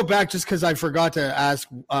 I want to go back just because I forgot to ask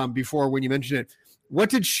before when you mentioned it. What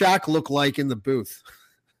did Shaq look like in the booth?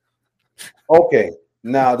 Okay,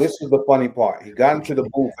 now this is the funny part. He got into the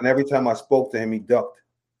booth, and every time I spoke to him, he ducked,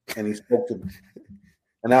 and he spoke to me.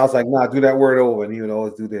 And I was like, "Nah, do that word over," and he would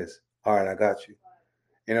always do this. All right, I got you.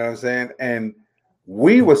 You know what I'm saying? And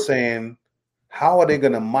we were saying, how are they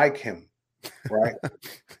going to mic him, right?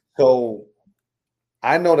 So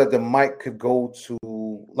I know that the mic could go to,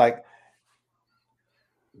 like,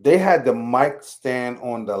 they had the mic stand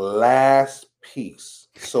on the last piece.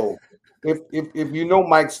 So if you know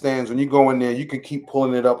mic stands, when you go in there, you can keep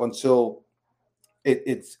pulling it up until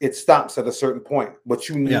it stops at a certain point. But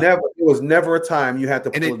you never, it was never a time you had to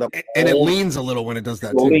pull it up. And it leans a little when it does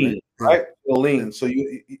that too. Lean, right? It'll lean. So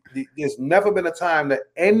there's never been a time that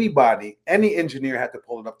any engineer had to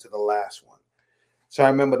pull it up to the last one. So I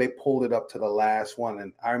remember they pulled it up to the last one,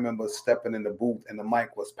 and I remember stepping in the booth and the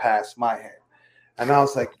mic was past my head. And I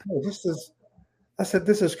was like, oh, this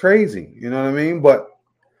is crazy. You know what I mean? But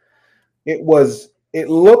it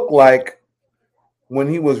looked like when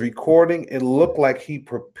he was recording, it looked like he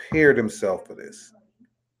prepared himself for this.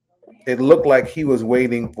 It looked like he was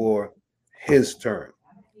waiting for his turn.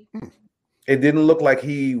 It didn't look like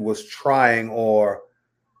he was trying or,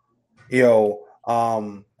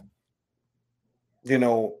 I'm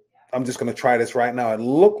just going to try this right now. It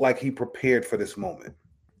looked like he prepared for this moment.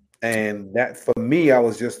 And that, for me, I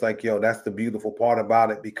was just like, that's the beautiful part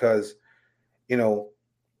about it, because, before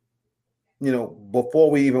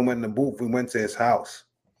we even went in the booth, we went to his house.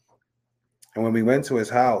 And when we went to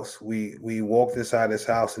his house, we walked inside his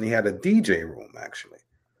house, and he had a DJ room, actually.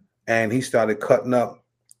 And he started cutting up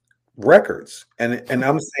records. And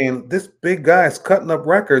I'm saying, this big guy is cutting up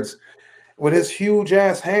records with his huge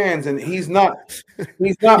ass hands, and he's not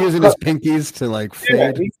using his pinkies to like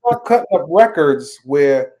fold. He's not cutting up records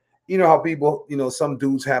where, you know how people, some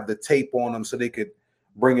dudes have the tape on them so they could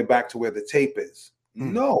bring it back to where the tape is.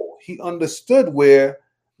 No, he understood where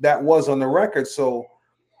that was on the record. So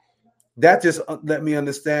that just let me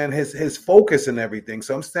understand his focus and everything.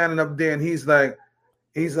 So I'm standing up there, and he's cutting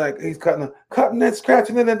that,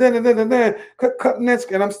 scratching it, and then cutting that,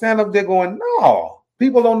 and I'm standing up there going, no,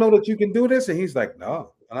 people don't know that you can do this. And he's like,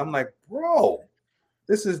 no. And I'm like, bro,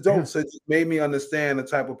 this is dope. So it just made me understand the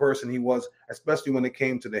type of person he was, especially when it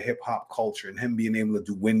came to the hip hop culture and him being able to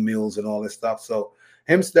do windmills and all this stuff. So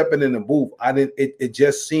him stepping in the booth, it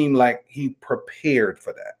just seemed like he prepared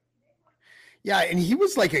for that. Yeah, and he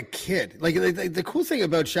was like a kid. Like the cool thing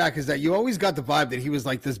about Shaq is that you always got the vibe that he was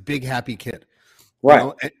like this big happy kid.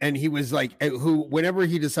 Right. And he was like, who, whenever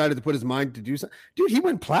he decided to put his mind to do something, dude, he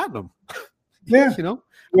went platinum. Yeah. He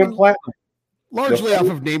went platinum. Largely off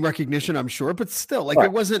of name recognition, I'm sure, but still, like,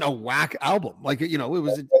 it wasn't a whack album. Like, it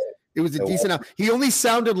was a decent album. He only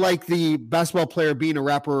sounded like the basketball player being a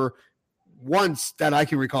rapper once that I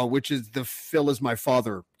can recall, which is the Phil is my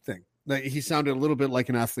father thing. Like, he sounded a little bit like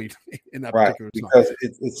an athlete in that particular song. Because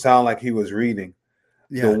it sounded like he was reading.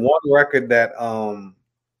 Yeah. The one record that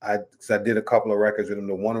I did a couple of records with him.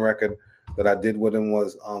 The one record that I did with him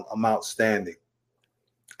was I'm Outstanding.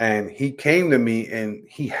 And he came to me and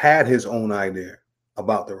he had his own idea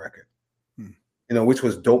about the record, which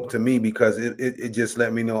was dope to me, because it just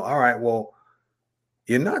let me know, all right, well,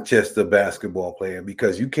 you're not just a basketball player,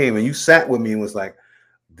 because you came and you sat with me and was like,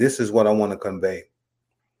 this is what I want to convey.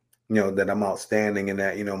 That I'm outstanding and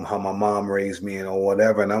that, how my mom raised me and or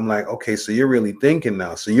whatever. And I'm like, okay, so you're really thinking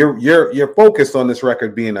now. So you're focused on this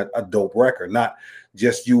record being a dope record, not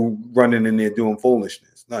just you running in there doing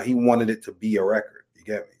foolishness. No, he wanted it to be a record. You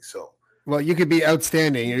get me? So, well, you could be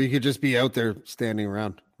outstanding or you could just be out there standing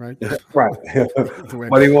around, right? Right.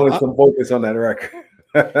 But he wanted some focus on that record.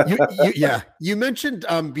 You mentioned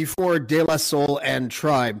before De La Soul and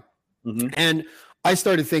Tribe. Mm-hmm. And I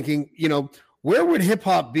started thinking, where would hip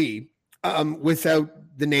hop be without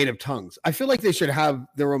the native tongues? I feel like they should have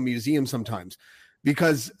their own museum sometimes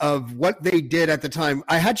because of what they did at the time.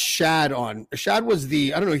 I had Shad on. Shad was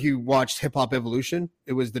I don't know if you watched Hip Hop Evolution.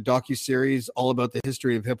 It was the docuseries all about the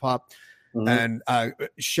history of hip hop. Mm-hmm. And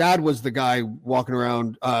Shad was the guy walking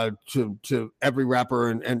around to every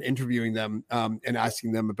rapper and interviewing them and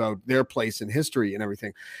asking them about their place in history and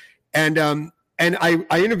everything. And I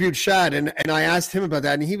interviewed Shad and I asked him about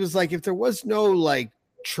that. And he was like, if there was no like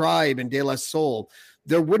Tribe and De La Soul,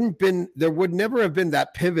 there would never have been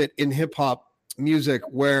that pivot in hip hop music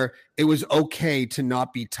where it was okay to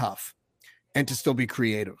not be tough and to still be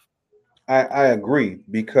creative. I agree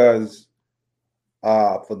because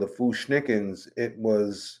for the Fu Schnickens,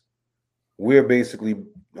 we're basically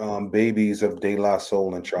babies of De La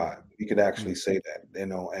Soul and Tribe. You could actually say that,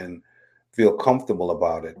 and feel comfortable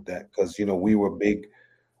about it. That because we were big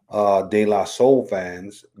De La Soul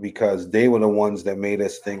fans because they were the ones that made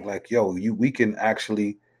us think like, we can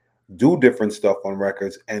actually do different stuff on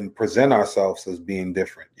records and present ourselves as being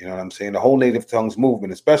different. You know what I'm saying? The whole Native Tongues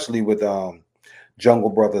movement, especially with Jungle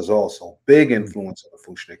Brothers, also big influence on the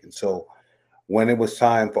Fu Schnickens. So when it was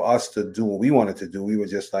time for us to do what we wanted to do, we were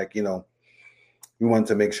just like, we wanted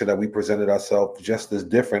to make sure that we presented ourselves just as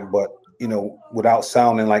different, but without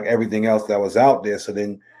sounding like everything else that was out there. So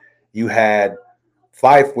then you had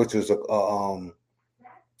Fife, which was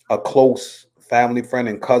a close family friend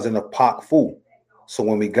and cousin of Pac Fu. So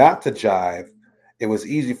when we got to Jive, it was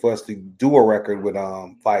easy for us to do a record with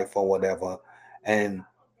Fife or whatever, and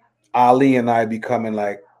Ali and I becoming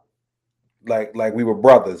like we were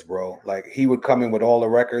brothers, bro. Like he would come in with all the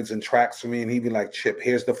records and tracks for me, and he'd be like, "Chip,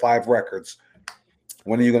 here's the 5 records.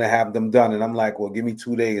 When are you gonna have them done?" And I'm like, "Well, give me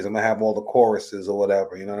 2 days. I'm gonna have all the choruses or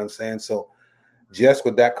whatever." You know what I'm saying? So just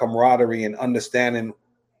with that camaraderie and understanding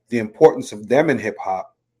the importance of them in hip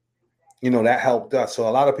hop, that helped us. So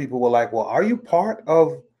a lot of people were like, "Well, are you part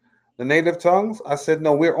of the Native Tongues?" I said,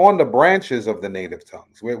 "No, we're on the branches of the Native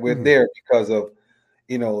Tongues. We're there because of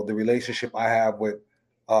the relationship I have with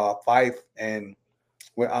Fife and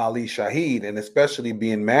with Ali Shaheed, and especially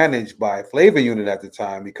being managed by Flavor Unit at the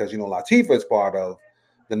time because Latifah is part of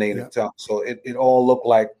the Native Tongues. So it all looked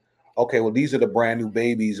like, okay, well, these are the brand new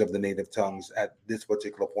babies of the Native Tongues at this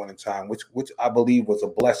particular point in time, which I believe was a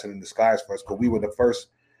blessing in disguise for us because we were the first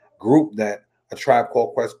group that A Tribe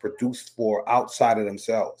Called Quest produced for outside of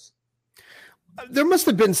themselves. There must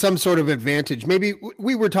have been some sort of advantage. Maybe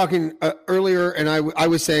we were talking earlier, and I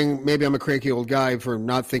was saying maybe I'm a cranky old guy for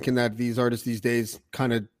not thinking that these artists these days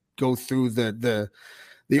kind of go through the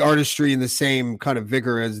artistry in the same kind of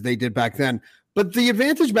vigor as they did back then. But the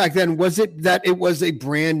advantage back then, was it that it was a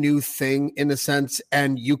brand new thing in a sense,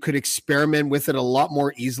 and you could experiment with it a lot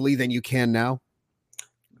more easily than you can now?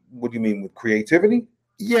 What do you mean with creativity?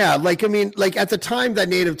 Yeah, at the time that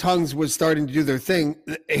Native Tongues was starting to do their thing,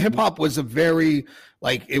 hip hop was a very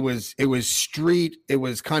it was street, it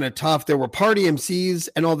was kind of tough. There were party MCs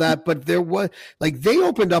and all that, but there was they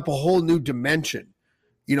opened up a whole new dimension.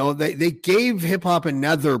 They gave hip hop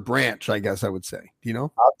another branch, I guess I would say.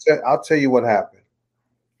 I'll tell you what happened.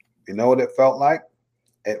 You know what it felt like?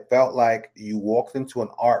 It felt like you walked into an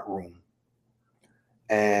art room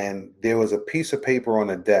and there was a piece of paper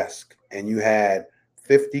on a desk and you had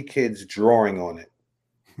 50 kids drawing on it.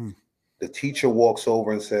 The teacher walks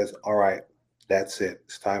over and says, "All right, that's it.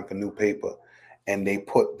 It's time for new paper." And they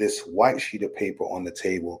put this white sheet of paper on the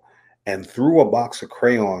table and threw a box of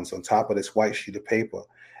crayons on top of this white sheet of paper.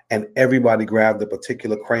 And everybody grabbed a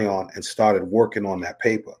particular crayon and started working on that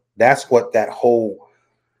paper. That's what that whole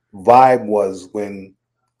vibe was when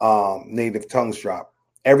Native Tongues dropped.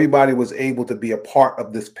 Everybody was able to be a part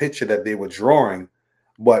of this picture that they were drawing,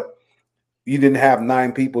 but you didn't have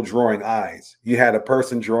 9 people drawing eyes. You had a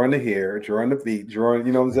person drawing the hair, drawing the feet, drawing,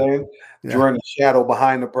 you know what I'm saying? Yeah. Drawing the shadow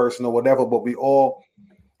behind the person or whatever, but we all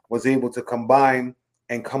was able to combine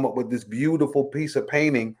and come up with this beautiful piece of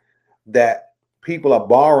painting that people are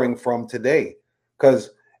borrowing from today. Because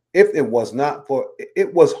if it was not for,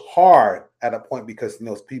 it was hard at a point because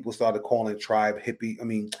people started calling Tribe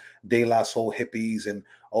De La Soul hippies and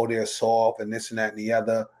they're soft and this and that and the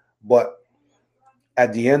other. But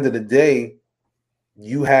at the end of the day,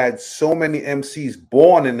 you had so many MCs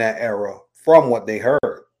born in that era from what they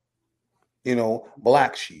heard. You know,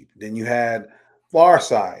 Black Sheep. Then you had Far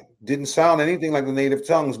Side. Didn't sound anything like the native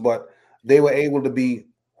tongues, but they were able to be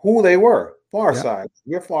who they were. Far Side.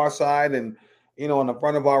 We're Far Side, and you know, on the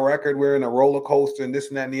front of our record, we're in a roller coaster and this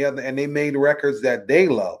and that and the other. And they made records that they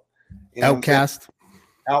love. You know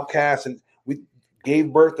Outcast. And we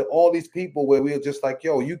gave birth to all these people where we were just like,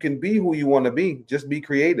 yo, you can be who you want to be, just be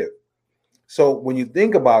creative. So when you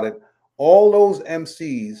think about it, all those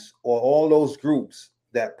MCs or all those groups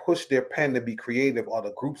that push their pen to be creative are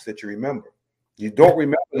the groups that you remember. You don't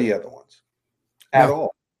remember the other ones at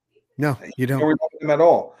all. No, you don't remember them at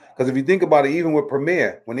all. Because if you think about it, even with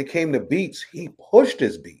Premier, when it came to beats, he pushed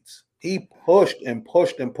his beats. He pushed and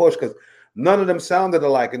pushed and pushed because none of them sounded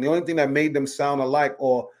alike. And the only thing that made them sound alike,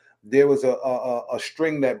 or there was a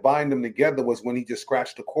string that bind them together, was when he just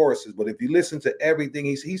scratched the choruses. But if you listen to everything,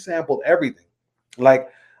 he sampled everything. Like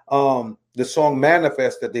the song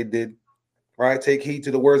Manifest that they did, right? Take heed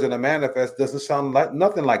to the words of the manifest doesn't sound like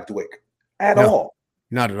nothing like Dwick at all.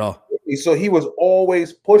 Not at all. So he was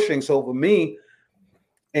always pushing. So for me,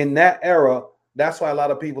 in that era, that's why a lot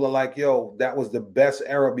of people are like, yo, that was the best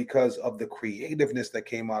era because of the creativeness that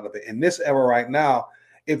came out of it. In this era right now,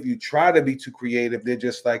 if you try to be too creative, they're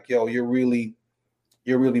just like, yo, you're really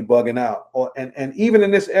bugging out. And even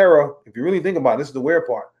in this era, if you really think about it, this is the weird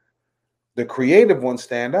part. The creative ones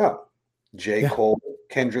stand out. J. Cole,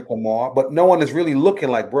 Kendrick Lamar, but no one is really looking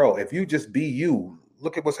like, bro, if you just be you,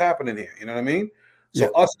 look at what's happening here. You know what I mean? So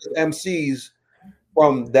us as MCs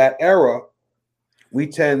from that era, we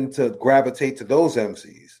tend to gravitate to those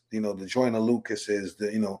MCs, you know, the Joyner Lucases, the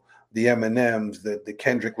Eminems, the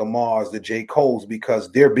Kendrick Lamars, the J. Coles, because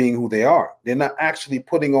they're being who they are. They're not actually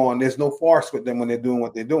putting on, there's no farce with them when they're doing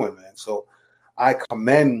what they're doing, man. So I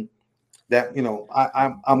commend that, you know,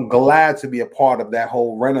 I'm glad to be a part of that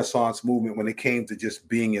whole Renaissance movement when it came to just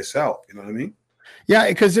being yourself. You know what I mean? Yeah,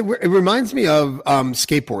 because it reminds me of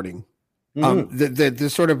skateboarding. The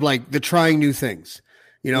sort of like the trying new things.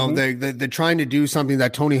 You know, the trying to do something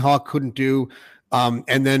that Tony Hawk couldn't do.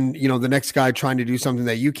 And then, you know, the next guy trying to do something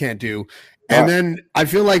that you can't do. And then I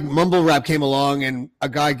feel like mumble rap came along and a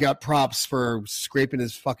guy got props for scraping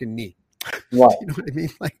his fucking knee. Right. You know what I mean?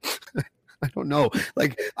 Like, I don't know.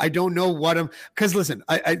 Like, I don't know what because listen,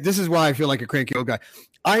 I this is why I feel like a cranky old guy.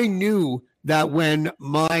 I knew that when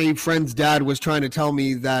my friend's dad was trying to tell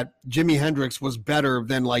me that Jimi Hendrix was better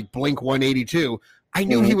than like Blink 182, I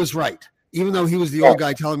knew he was right. Even though he was the old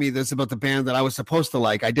guy telling me this about the band that I was supposed to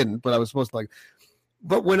like, I didn't, but I was supposed to like.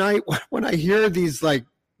 But when I hear these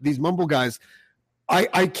mumble guys,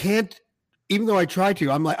 I can't. Even though I try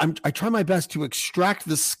to, I try my best to extract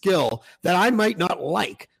the skill that I might not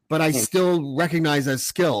like, but I still recognize as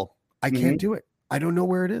skill. I can't do it. I don't know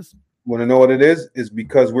where it is. Want to know what it is? Is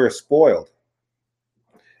because we're spoiled.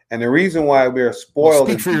 And the reason why we're spoiled.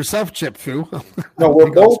 Speak for yourself, Chip Fu. No,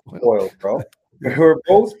 we're both spoiled, bro. We're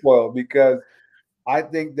both spoiled because I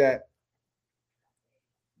think that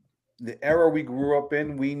the era we grew up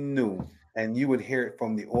in, we knew, and you would hear it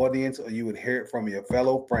from the audience or you would hear it from your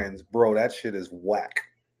fellow friends, bro, that shit is whack.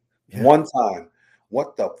 Yeah. One time,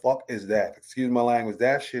 what the fuck is that? Excuse my language.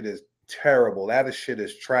 That shit is terrible. That shit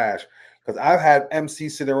is trash. Because I've had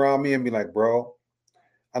MCs sit around me and be like, bro,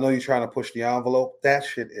 I know you're trying to push the envelope. That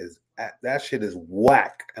shit is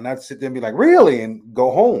whack. And I'd sit there and be like, really? And go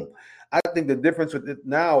home. I think the difference with it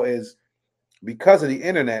now is because of the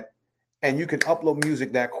internet, and you can upload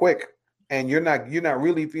music that quick, and you're not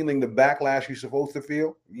really feeling the backlash you're supposed to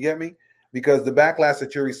feel. You get me? Because the backlash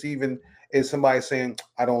that you're receiving is somebody saying,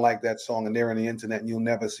 I don't like that song, and they're on the internet and you'll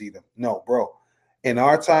never see them. No, bro. In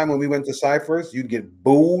our time when we went to ciphers, you'd get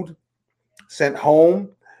booed, sent home.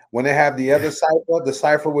 When they have the other cipher, the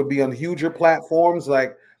cipher would be on huger platforms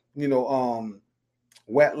like, you know,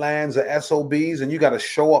 Wetlands or SOBs, and you got to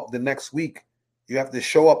show up the next week. You have to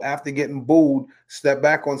show up after getting booed, step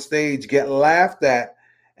back on stage, get laughed at,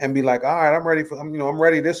 and be like, all right, I'm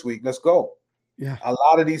ready this week. Let's go. Yeah. A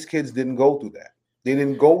lot of these kids didn't go through that. They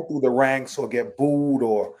didn't go through the ranks or get booed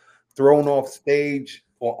or thrown off stage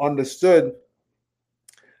or understood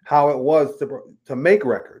how it was to make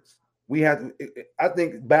records. I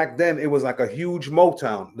think back then it was like a huge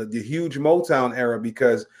Motown, the huge Motown era,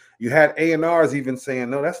 because you had A&Rs even saying,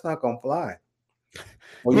 no, that's not going to fly.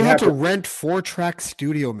 Well, you had to rent 4-track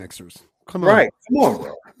studio mixers. Come on. Right. Come on,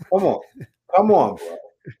 bro. Come on,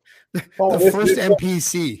 bro. The first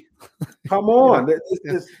MPC. Come on.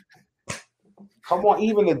 Come on.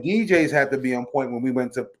 Even the DJs had to be on point when we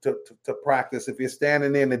went to practice. If you're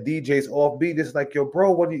standing there and the DJ's offbeat, it's like, yo,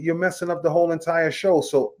 bro, you're messing up the whole entire show.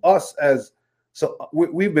 So us as So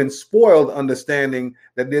we've been spoiled understanding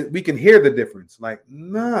that we can hear the difference. Like,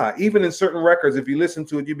 nah, even in certain records, if you listen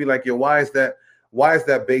to it, you'd be like, yo, why is that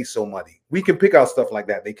bass so muddy? We can pick out stuff like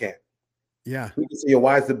that. They can't. Yeah. We can say, yo,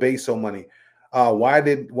 why is the bass so muddy? Why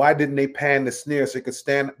didn't they pan the snare so it could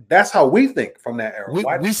stand? That's how we think from that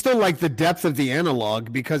era. We still like the depth of the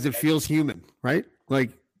analog because it feels human, right?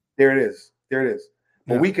 Like there it is.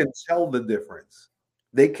 But Yeah. we can tell the difference.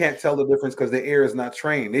 They can't tell the difference because their ear is not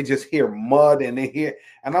trained. They just hear mud and and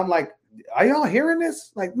I'm like, are y'all hearing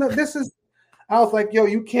this? Like, no, this is. I was like, yo,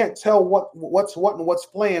 you can't tell what's what and what's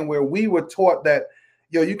playing. Where we were taught that,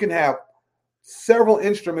 yo, you can have several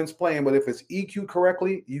instruments playing, but if it's EQ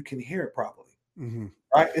correctly, you can hear it properly. Mm-hmm.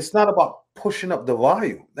 Right? It's not about pushing up the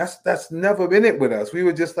volume. That's never been it with us. We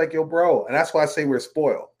were just like, yo, bro, and that's why I say we're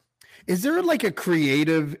spoiled. Is there like a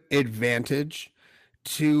creative advantage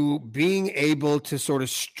to being able to sort of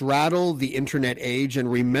straddle the internet age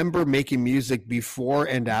and remember making music before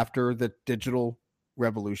and after the digital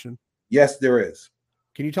revolution? Yes, there is.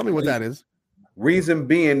 Can you tell me what that is? Reason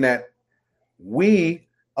being that we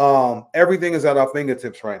everything is at our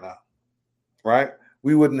fingertips right now, right?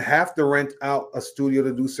 We wouldn't have to rent out a studio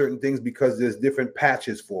to do certain things because there's different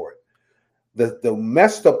patches for it. The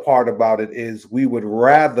messed up part about it is we would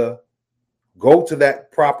rather go to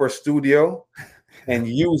that proper studio and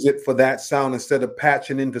use it for that sound instead of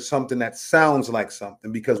patching into something that sounds like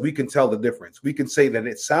something, because we can tell the difference. We can say that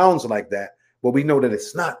it sounds like that, but we know that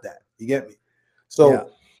it's not that. You get me? So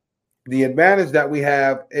the advantage that we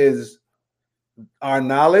have is our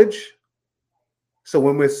knowledge. So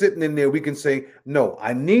when we're sitting in there, we can say, no,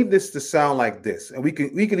 I need this to sound like this. And we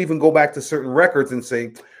can even go back to certain records and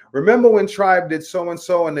say, remember when Tribe did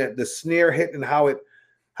so-and-so and the snare hit and how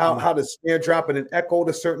the snare drop and it echoed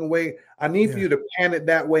a certain way. I need for you to pan it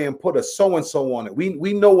that way and put a so-and-so on it.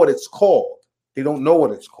 We know what it's called. They don't know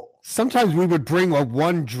what it's called. Sometimes we would bring a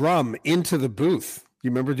one drum into the booth. You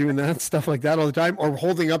remember doing that stuff like that all the time, or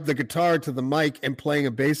holding up the guitar to the mic and playing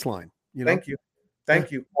a bass line. You know?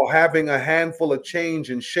 Thank you. Or having a handful of change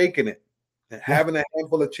and shaking it. Having a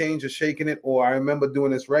handful of change and shaking it. Or I remember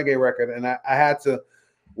doing this reggae record and I had to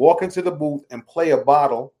walk into the booth and play a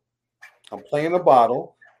bottle. I'm playing a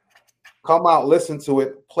bottle, come out, listen to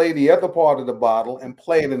it, play the other part of the bottle and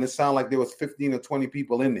play it, and it sounded like there was 15 or 20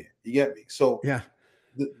 people in there. You get me? So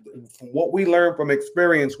what we learn from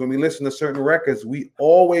experience when we listen to certain records, we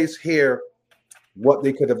always hear what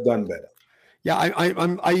they could have done better. Yeah,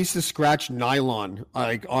 I used to scratch nylon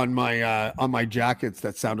like on my jackets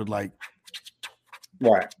that sounded like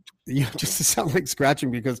just to sound like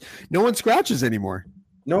scratching, because no one scratches anymore.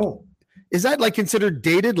 No. Is that like considered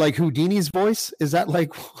dated, like Houdini's voice? Is that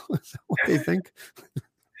like what they think?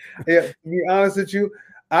 Yeah, to be honest with you,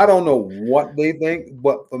 I don't know what they think,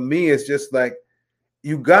 but for me, it's just like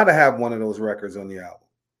you got to have one of those records on the album.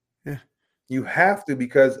 Yeah, you have to,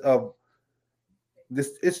 because of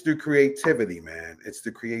this. It's the creativity, man. It's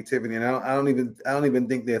the creativity, and I don't even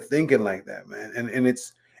think they're thinking like that, man. And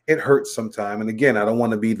it hurts sometimes. And again, I don't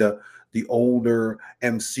want to be the older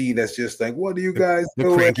MC that's just like, what are you guys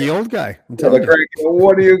doing? The cranky old guy. I'm telling you.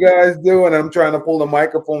 What are you guys doing? I'm trying to pull the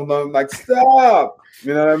microphone. I'm like, stop.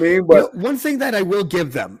 You know what I mean? But one thing that I will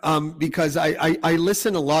give them, because I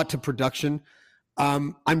listen a lot to production,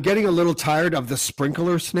 I'm getting a little tired of the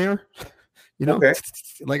sprinkler snare. You know,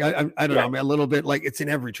 like I don't know, I'm a little bit like it's in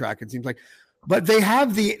every track, it seems like. But they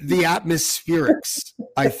have the atmospherics,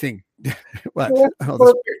 I think. What?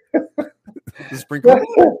 Oh, the sprinkler.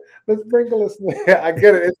 The sprinkler snare. I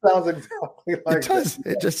get it. It sounds exactly like it does.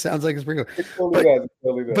 It just sounds like a sprinkler. It totally does. It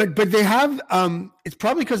totally does. But they have it's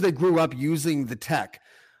probably because they grew up using the tech.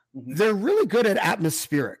 Mm-hmm. They're really good at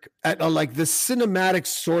atmospheric, at like the cinematic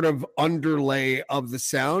sort of underlay of the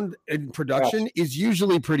sound in production is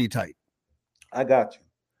usually pretty tight. I got you.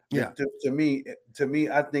 Yeah. To me,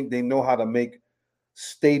 I think they know how to make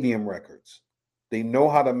stadium records. They know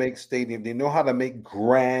how to make stadium. They know how to make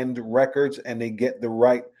grand records, and they get the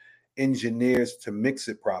right engineers to mix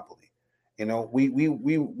it properly. You know, we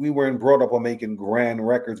weren't brought up on making grand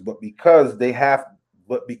records, but because they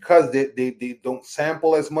don't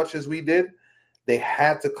sample as much as we did, they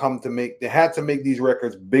had to make these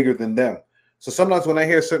records bigger than them. So sometimes when I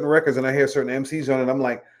hear certain records and I hear certain MCs on it, I'm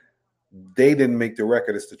like, they didn't make the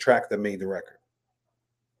record. It's the track that made the record.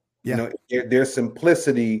 Yeah. You know, there's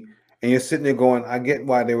simplicity, and you're sitting there going, I get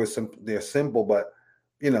why they're simple, but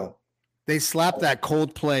you know, they slap that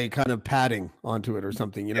Coldplay kind of padding onto it or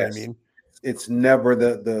something. You know what I mean? It's never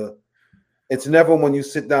it's never when you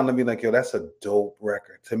sit down and be like, yo, that's a dope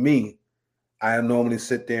record. To me, I normally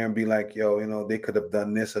sit there and be like, yo, you know, they could have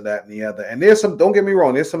done this or that and the other. And don't get me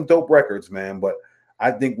wrong, there's some dope records, man, but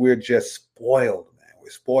I think we're just spoiled, man. We're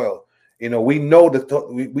spoiled. You know, we know to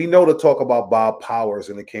talk about Bob Powers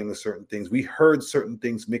when it came to certain things. We heard certain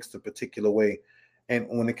things mixed a particular way. And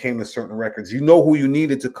when it came to certain records, you know who you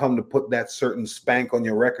needed to come to put that certain spank on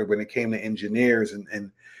your record when it came to engineers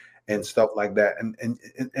and stuff like that.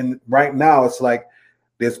 And right now it's like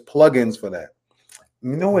there's plugins for that.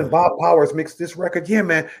 You know, when Bob Powers mixed this record, yeah,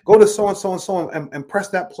 man, go to so and so and so and press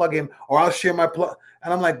that plugin, or I'll share my plug.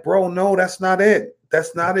 And I'm like, bro, no, that's not it.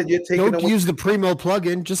 That's not it. You're taking. Don't use the Primo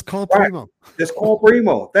plugin. Just call right. Primo. Just call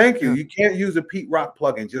Primo. Thank you. Yeah. You can't use a Pete Rock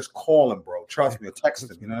plugin. Just call him, bro. Trust me. Or text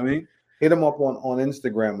him. You know what I mean? Hit him up on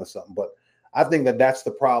Instagram or something. But I think that's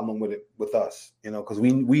the problem with it with us. You know, because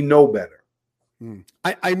we know better.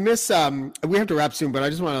 I miss. We have to wrap soon, but I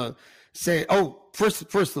just want to say. Oh, first,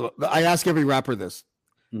 I ask every rapper this.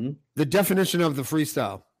 Mm-hmm. The definition of the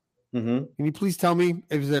freestyle. Mm-hmm. Can you please tell me,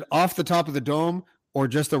 is it off the top of the dome or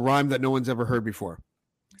just a rhyme that no one's ever heard before?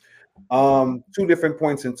 Two different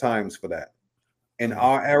points in times for that. In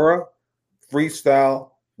our era,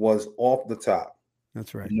 freestyle was off the top.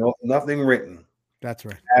 That's right. Nothing written. That's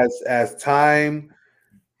right. As time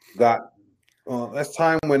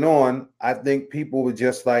went on, I think people were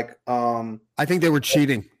just like, I think they were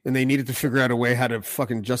cheating, and they needed to figure out a way how to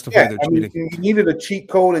fucking justify their cheating. You needed a cheat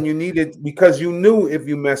code, and you needed, because you knew if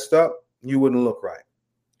you messed up, you wouldn't look right.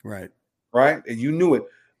 Right, and you knew it.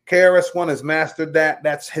 KRS-One has mastered that.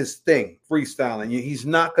 That's his thing, freestyling. He's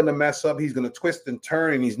not going to mess up. He's going to twist and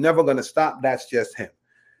turn, and he's never going to stop. That's just him.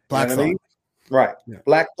 Black Thought. I mean? Right. Yeah.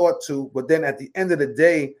 Black Thought too. But then at the end of the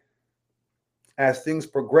day, as things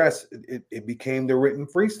progress, it became the written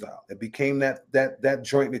freestyle. It became that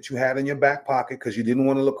joint that you had in your back pocket because you didn't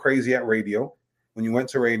want to look crazy at radio when you went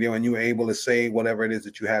to radio, and you were able to say whatever it is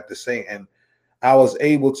that you had to say. And I was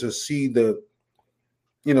able to see the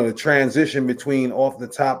transition between off the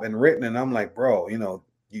top and written. And I'm like, bro,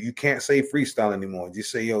 you can't say freestyle anymore. You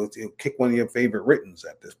say, kick one of your favorite writtens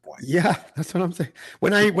at this point. Yeah, that's what I'm saying.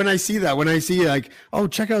 When I see that, when I see like, oh,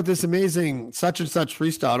 check out this amazing such and such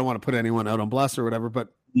freestyle. I don't want to put anyone out on blast or whatever, but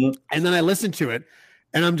and then I listen to it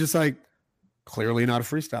and I'm just like, clearly not a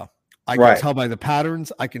freestyle. I can tell by the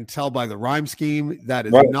patterns. I can tell by the rhyme scheme that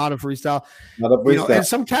is not a freestyle. Not a freestyle. And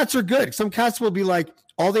some cats are good. Some cats will be like,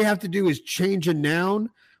 all they have to do is change a noun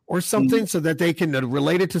or something so that they can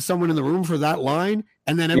relate it to someone in the room for that line.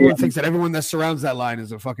 And then everyone thinks that everyone that surrounds that line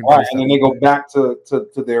is a fucking freestyle. And then they go back to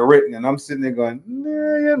their written. And I'm sitting there going,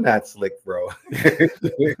 nah, you're not slick, bro.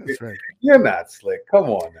 That's right. You're not slick. Come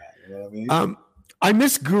on now. You know what I mean? I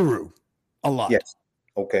miss Guru a lot. Yes.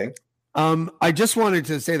 Okay. I just wanted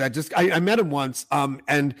to say that I met him once.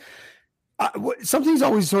 And something's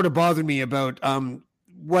always sort of bothered me about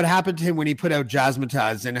what happened to him when he put out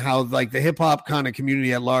Jazzmatazz, and how like the hip hop kind of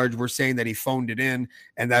community at large were saying that he phoned it in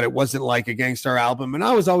and that it wasn't like a Gangstar album. And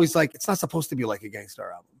I was always like, it's not supposed to be like a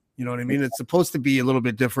Gangstar album. You know what I mean? It's supposed to be a little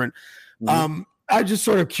bit different. I'm just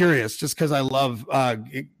sort of curious, just because I love,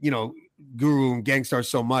 Guru and Gangstar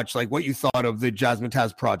so much, like what you thought of the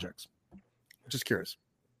Jazzmatazz projects. Just curious.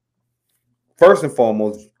 First and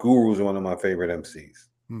foremost, Guru's one of my favorite MCs.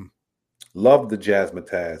 Loved the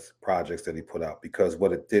Jazzmatazz projects that he put out, because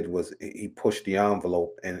what it did was he pushed the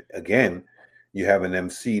envelope. And again, you have an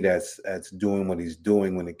MC that's doing what he's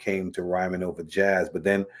doing when it came to rhyming over jazz. But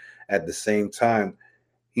then at the same time,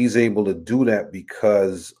 he's able to do that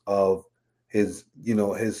because of his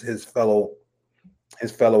fellow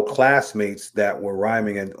classmates that were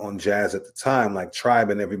rhyming on jazz at the time, like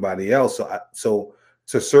Tribe and everybody else. So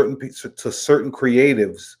to certain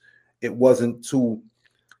creatives, it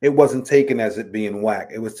wasn't taken as it being whack.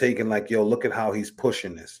 It was taken like, yo, look at how he's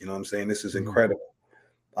pushing this. You know what I'm saying? This is incredible.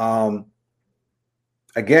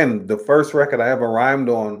 Again, the first record I ever rhymed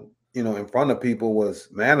on, in front of people was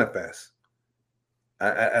Manifest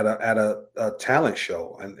at a talent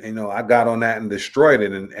show. And, I got on that and destroyed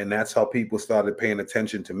it. And that's how people started paying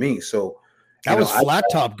attention to me. So that was Flat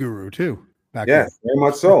Top Guru too. Yes, very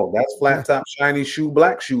much so. That's flat top, shiny shoe,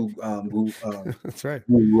 black shoe. That's right.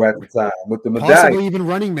 Guru at the time with the medallion. Possibly even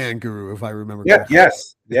Running Man Guru, if I remember. Yeah,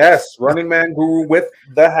 yes, Running Man Guru with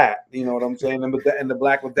the hat. You know what I'm saying, and the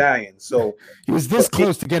black medallion. So he was this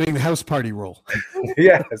close to getting the house party role.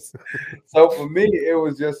 Yes. So for me, it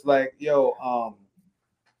was just like, yo,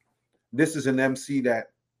 this is an MC that.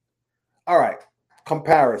 All right,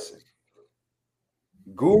 comparison.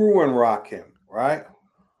 Guru and Rakim, right?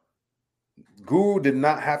 Guru did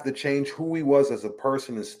not have to change who he was as a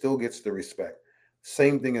person and still gets the respect.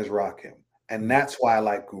 Same thing as Rakim. And that's why I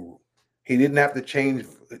like Guru. He didn't have to change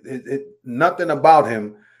nothing about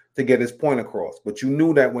him to get his point across. But you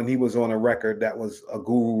knew that when he was on a record, that was a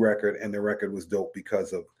Guru record, and the record was dope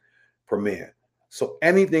because of Premier. So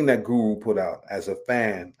anything that Guru put out as a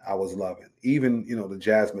fan, I was loving. Even, you know, the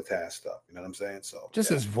Jazzmatazz stuff. You know what I'm saying? So just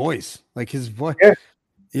his voice, like his voice.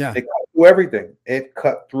 Yeah. It cut through everything. It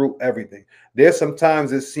cut through everything. There's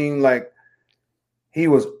sometimes it seemed like he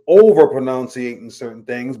was over pronunciating certain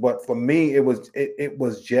things, but for me, it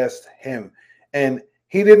was just him. And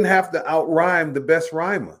he didn't have to outrhyme the best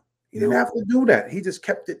rhymer. He didn't have to do that. He just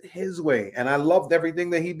kept it his way. And I loved everything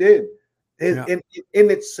that he did in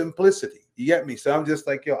its simplicity. You get me? So I'm just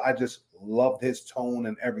like, yo, I just loved his tone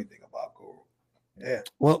and everything about Guru. Yeah.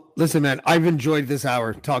 Well, listen, man, I've enjoyed this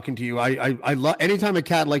hour talking to you. I love anytime a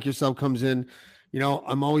cat like yourself comes in. You know,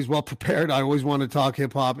 I'm always well prepared. I always want to talk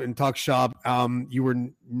hip hop and talk shop. You were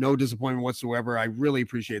no disappointment whatsoever. I really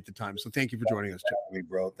appreciate the time. So thank you for joining us, Chip.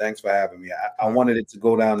 Bro. Thanks for having me. I wanted it to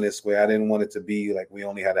go down this way. I didn't want it to be like we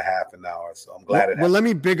only had a half an hour. So I'm glad it happened. Well, let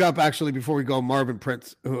me big up actually before we go, Marvin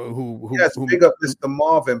Prince, who big up Mr.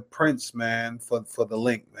 Marvin Prince, man, for the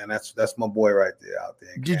link, man. That's my boy right there out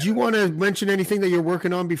there. Did you want to mention anything that you're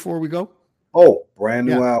working on before we go? Oh, brand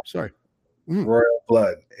new album. Sorry. Royal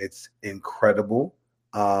Blood. It's incredible.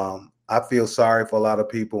 I feel sorry for a lot of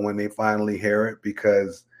people when they finally hear it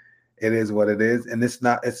because it is what it is. And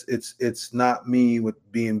it's not me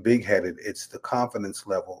with being big-headed. It's the confidence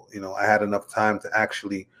level. You know, I had enough time to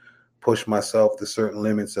actually push myself to certain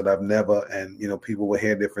limits that I've never, and, you know, people will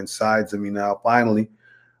hear different sides of me now finally.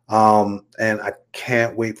 And I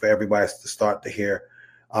can't wait for everybody to start to hear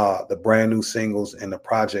the brand new singles and the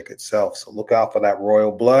project itself. So look out for that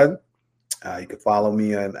Royal Blood. You can follow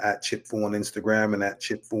me at Chip Fu on Instagram and at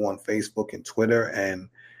Chip Fu on Facebook and Twitter. And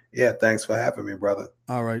yeah, thanks for having me, brother.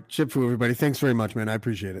 All right. Chip Fu, everybody. Thanks very much, man. I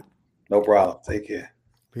appreciate it. No problem. Take care.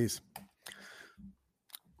 Peace.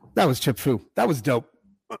 That was Chip Fu. That was dope.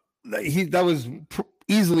 That was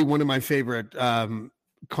easily one of my favorite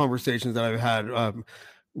conversations that I've had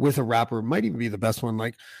with a rapper. Might even be the best one.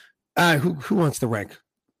 Like, who wants to rank?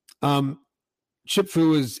 Chip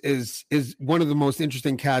Fu is one of the most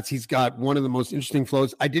interesting cats. He's got one of the most interesting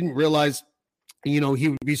flows. I didn't realize, you know, he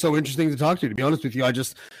would be so interesting to talk to be honest with you. I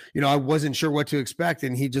just, you know, I wasn't sure what to expect.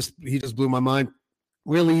 And he just blew my mind.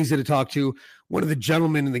 Really easy to talk to. One of the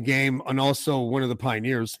gentlemen in the game and also one of the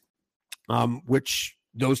pioneers, which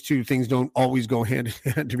those two things don't always go hand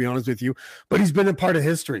in hand, to be honest with you, but he's been a part of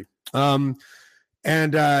history.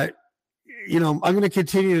 You know, I'm going to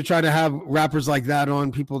continue to try to have rappers like that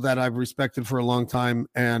on, people that I've respected for a long time.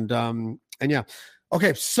 And yeah.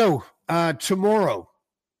 Okay. So tomorrow,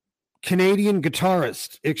 Canadian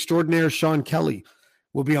guitarist extraordinaire Sean Kelly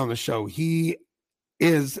will be on the show. He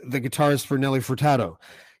is the guitarist for Nelly Furtado.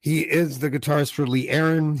 He is the guitarist for Lee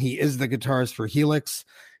Aaron. He is the guitarist for Helix.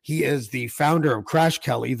 He is the founder of Crash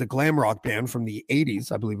Kelly, the glam rock band from the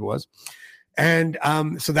 80s, I believe it was. And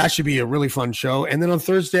so that should be a really fun show. And then on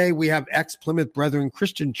Thursday, we have ex-Plymouth Brethren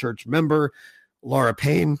Christian Church member Laura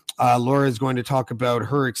Payne. Laura is going to talk about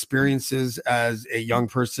her experiences as a young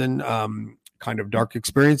person, kind of dark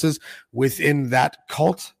experiences within that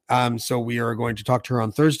cult. So we are going to talk to her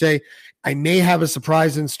on Thursday. I may have a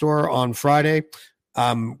surprise in store on Friday.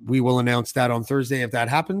 We will announce that on Thursday if that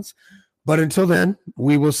happens. But until then,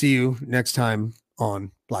 we will see you next time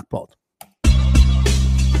on Blackballed.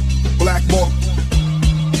 Blackmore,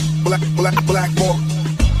 Blackmore, Blackmore,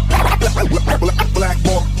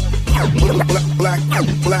 Blackmore,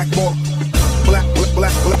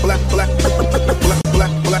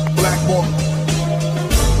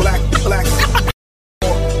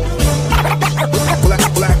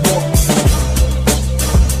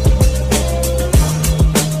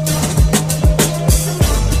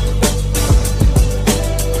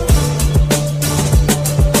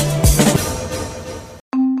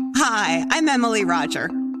 Hi, I'm Emily Roger,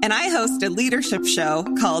 and I host a leadership show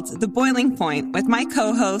called The Boiling Point with my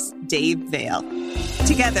co-host, Dave Vale.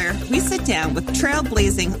 Together, we sit down with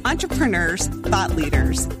trailblazing entrepreneurs, thought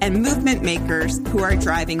leaders, and movement makers who are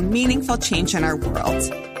driving meaningful change in our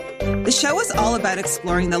world. The show is all about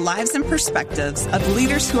exploring the lives and perspectives of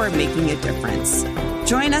leaders who are making a difference.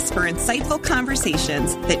 Join us for insightful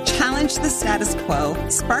conversations that challenge the status quo,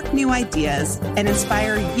 spark new ideas, and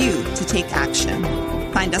inspire you to take action.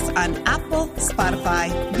 Find us on Apple,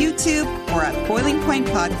 Spotify, YouTube, or at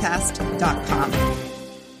boilingpointpodcast.com.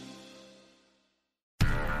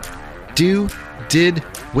 Do, Did,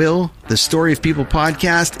 Will, the Story of People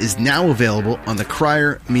podcast is now available on the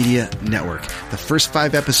Crier Media Network. The first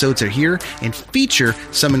 5 episodes are here and feature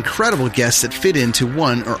some incredible guests that fit into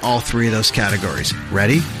one or all 3 of those categories.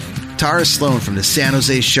 Ready? Tara Sloan from the San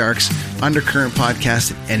Jose Sharks, Undercurrent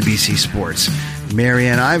podcast at NBC Sports.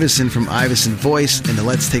 Marianne Iveson from Iveson Voice and the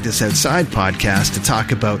Let's Take This Outside podcast to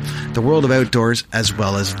talk about the world of outdoors as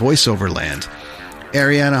well as voiceover land.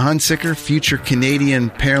 Ariana Hunsicker, future Canadian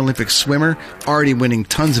Paralympic swimmer, already winning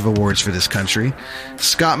tons of awards for this country.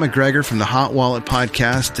 Scott McGregor from the Hot Wallet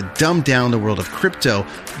podcast to dumb down the world of crypto,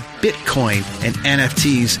 Bitcoin, and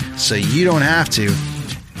NFTs so you don't have to.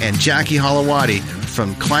 And Jackie Holowati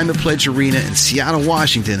from Climate Pledge Arena in Seattle,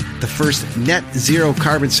 Washington, the first net zero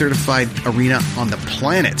carbon certified arena on the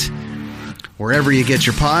planet. Wherever you get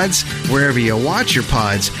your pods, wherever you watch your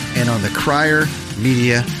pods, and on the Crier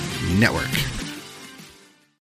Media Network.